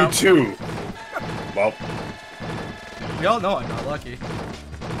luck ran out. You too. Well, we all know I'm not lucky.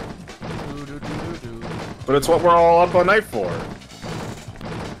 but it's what we're all up all night for.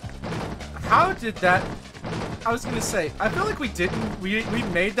 How did that... I was gonna say, I feel like we didn't... We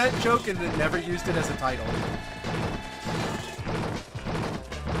made that joke and then never used it as a title.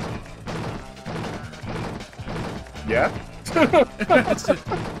 Yeah?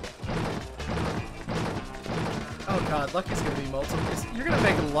 Oh God, Lucky's gonna be multiple... You're gonna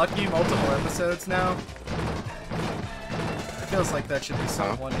make Lucky multiple episodes now? It feels like that should be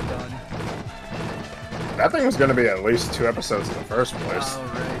some one and done. That thing was gonna be at least 2 episodes in the first place. Oh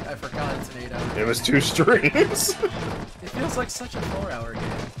right, I forgot it's an 8-hour game. It was 2 streams. It feels like such a 4-hour game.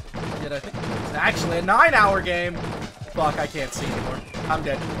 Yet I think it's actually a 9-hour game! Fuck, I can't see anymore. I'm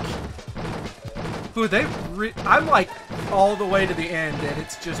dead. Ooh, I'm like all the way to the end and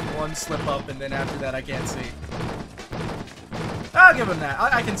it's just one slip up and then after that I can't see. I'll give him that.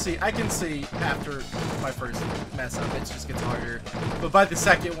 I can see after my first mess up, it just gets harder. But by the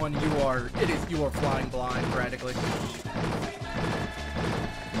second one, you are flying blind practically.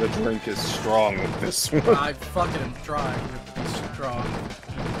 The drink is strong with this one. I fucking am trying to be strong,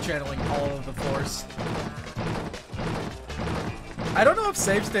 channeling all of the force. I don't know if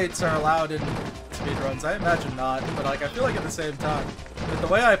save states are allowed in speedruns. I imagine not, but like I feel like at the same time, with the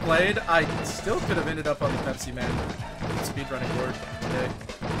way I played, I still could have ended up on the Pepsi Man speedrunning board today.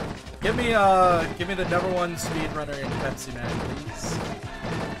 Give me the #1 speedrunner in Pepsi Man, please.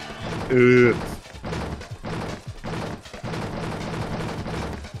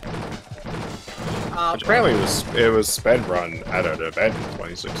 Which apparently it was sped run at an event in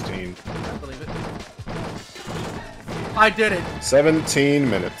 2016. I believe it. I did it. 17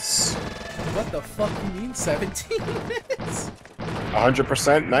 minutes. What the fuck you mean 17 minutes?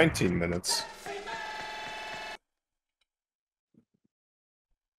 100%, 19 minutes.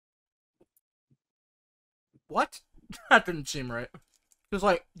 What? That didn't seem right. Because,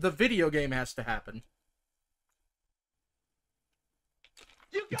 like, the video game has to happen.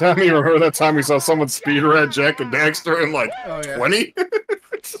 Tell me, remember that time we saw someone speedrun Jack and Daxter in like 20?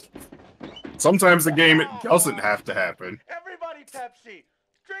 Sometimes the game doesn't have to happen. Everybody Pepsi!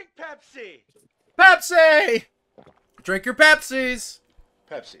 Drink Pepsi! Pepsi! Drink your Pepsis!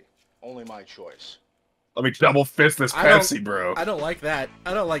 Pepsi. Only my choice. Let me double fist this Pepsi, bro. I don't like that.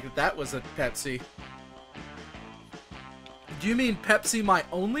 I don't like that that was a Pepsi. Do you mean Pepsi my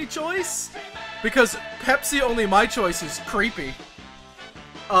only choice? Because Pepsi only my choice is creepy.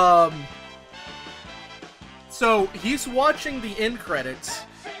 So he's watching the end credits,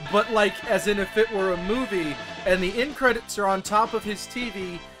 but like as in if it were a movie, and the end credits are on top of his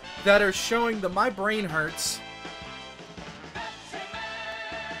TV that are showing the My Brain Hurts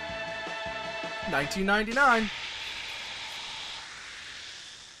 1999.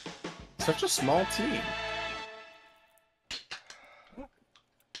 Such a small team.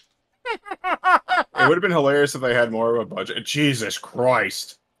 It would have been hilarious if they had more of a budget. Jesus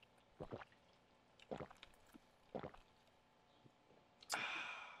Christ.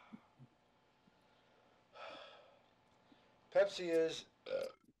 Pepsi is...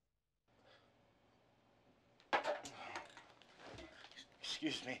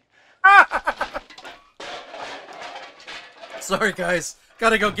 Excuse me. Sorry guys,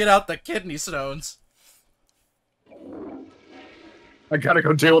 gotta go get out the kidney stones. I gotta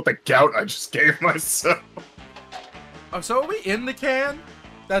go deal with the gout I just gave myself. Oh, so are we in the can?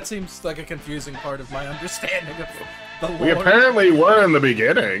 That seems like a confusing part of my understanding of the lore. We apparently were in the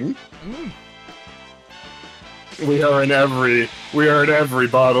beginning. Mm. We are in every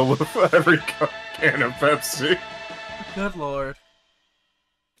bottle of every can of Pepsi. Good lord.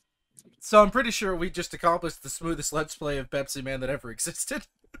 So I'm pretty sure we just accomplished the smoothest let's play of Pepsi Man that ever existed.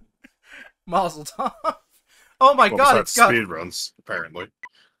 Mazel tov. Oh my god, it's got speedruns, apparently.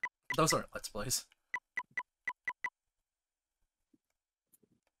 Those aren't let's plays.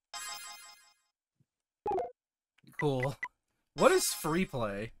 Cool. What is free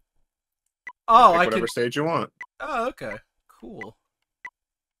play? Oh, Pick whatever stage you want. Oh, okay. Cool.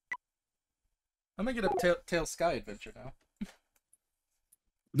 I'm gonna get a Tail Sky adventure now.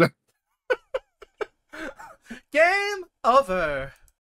 Game over!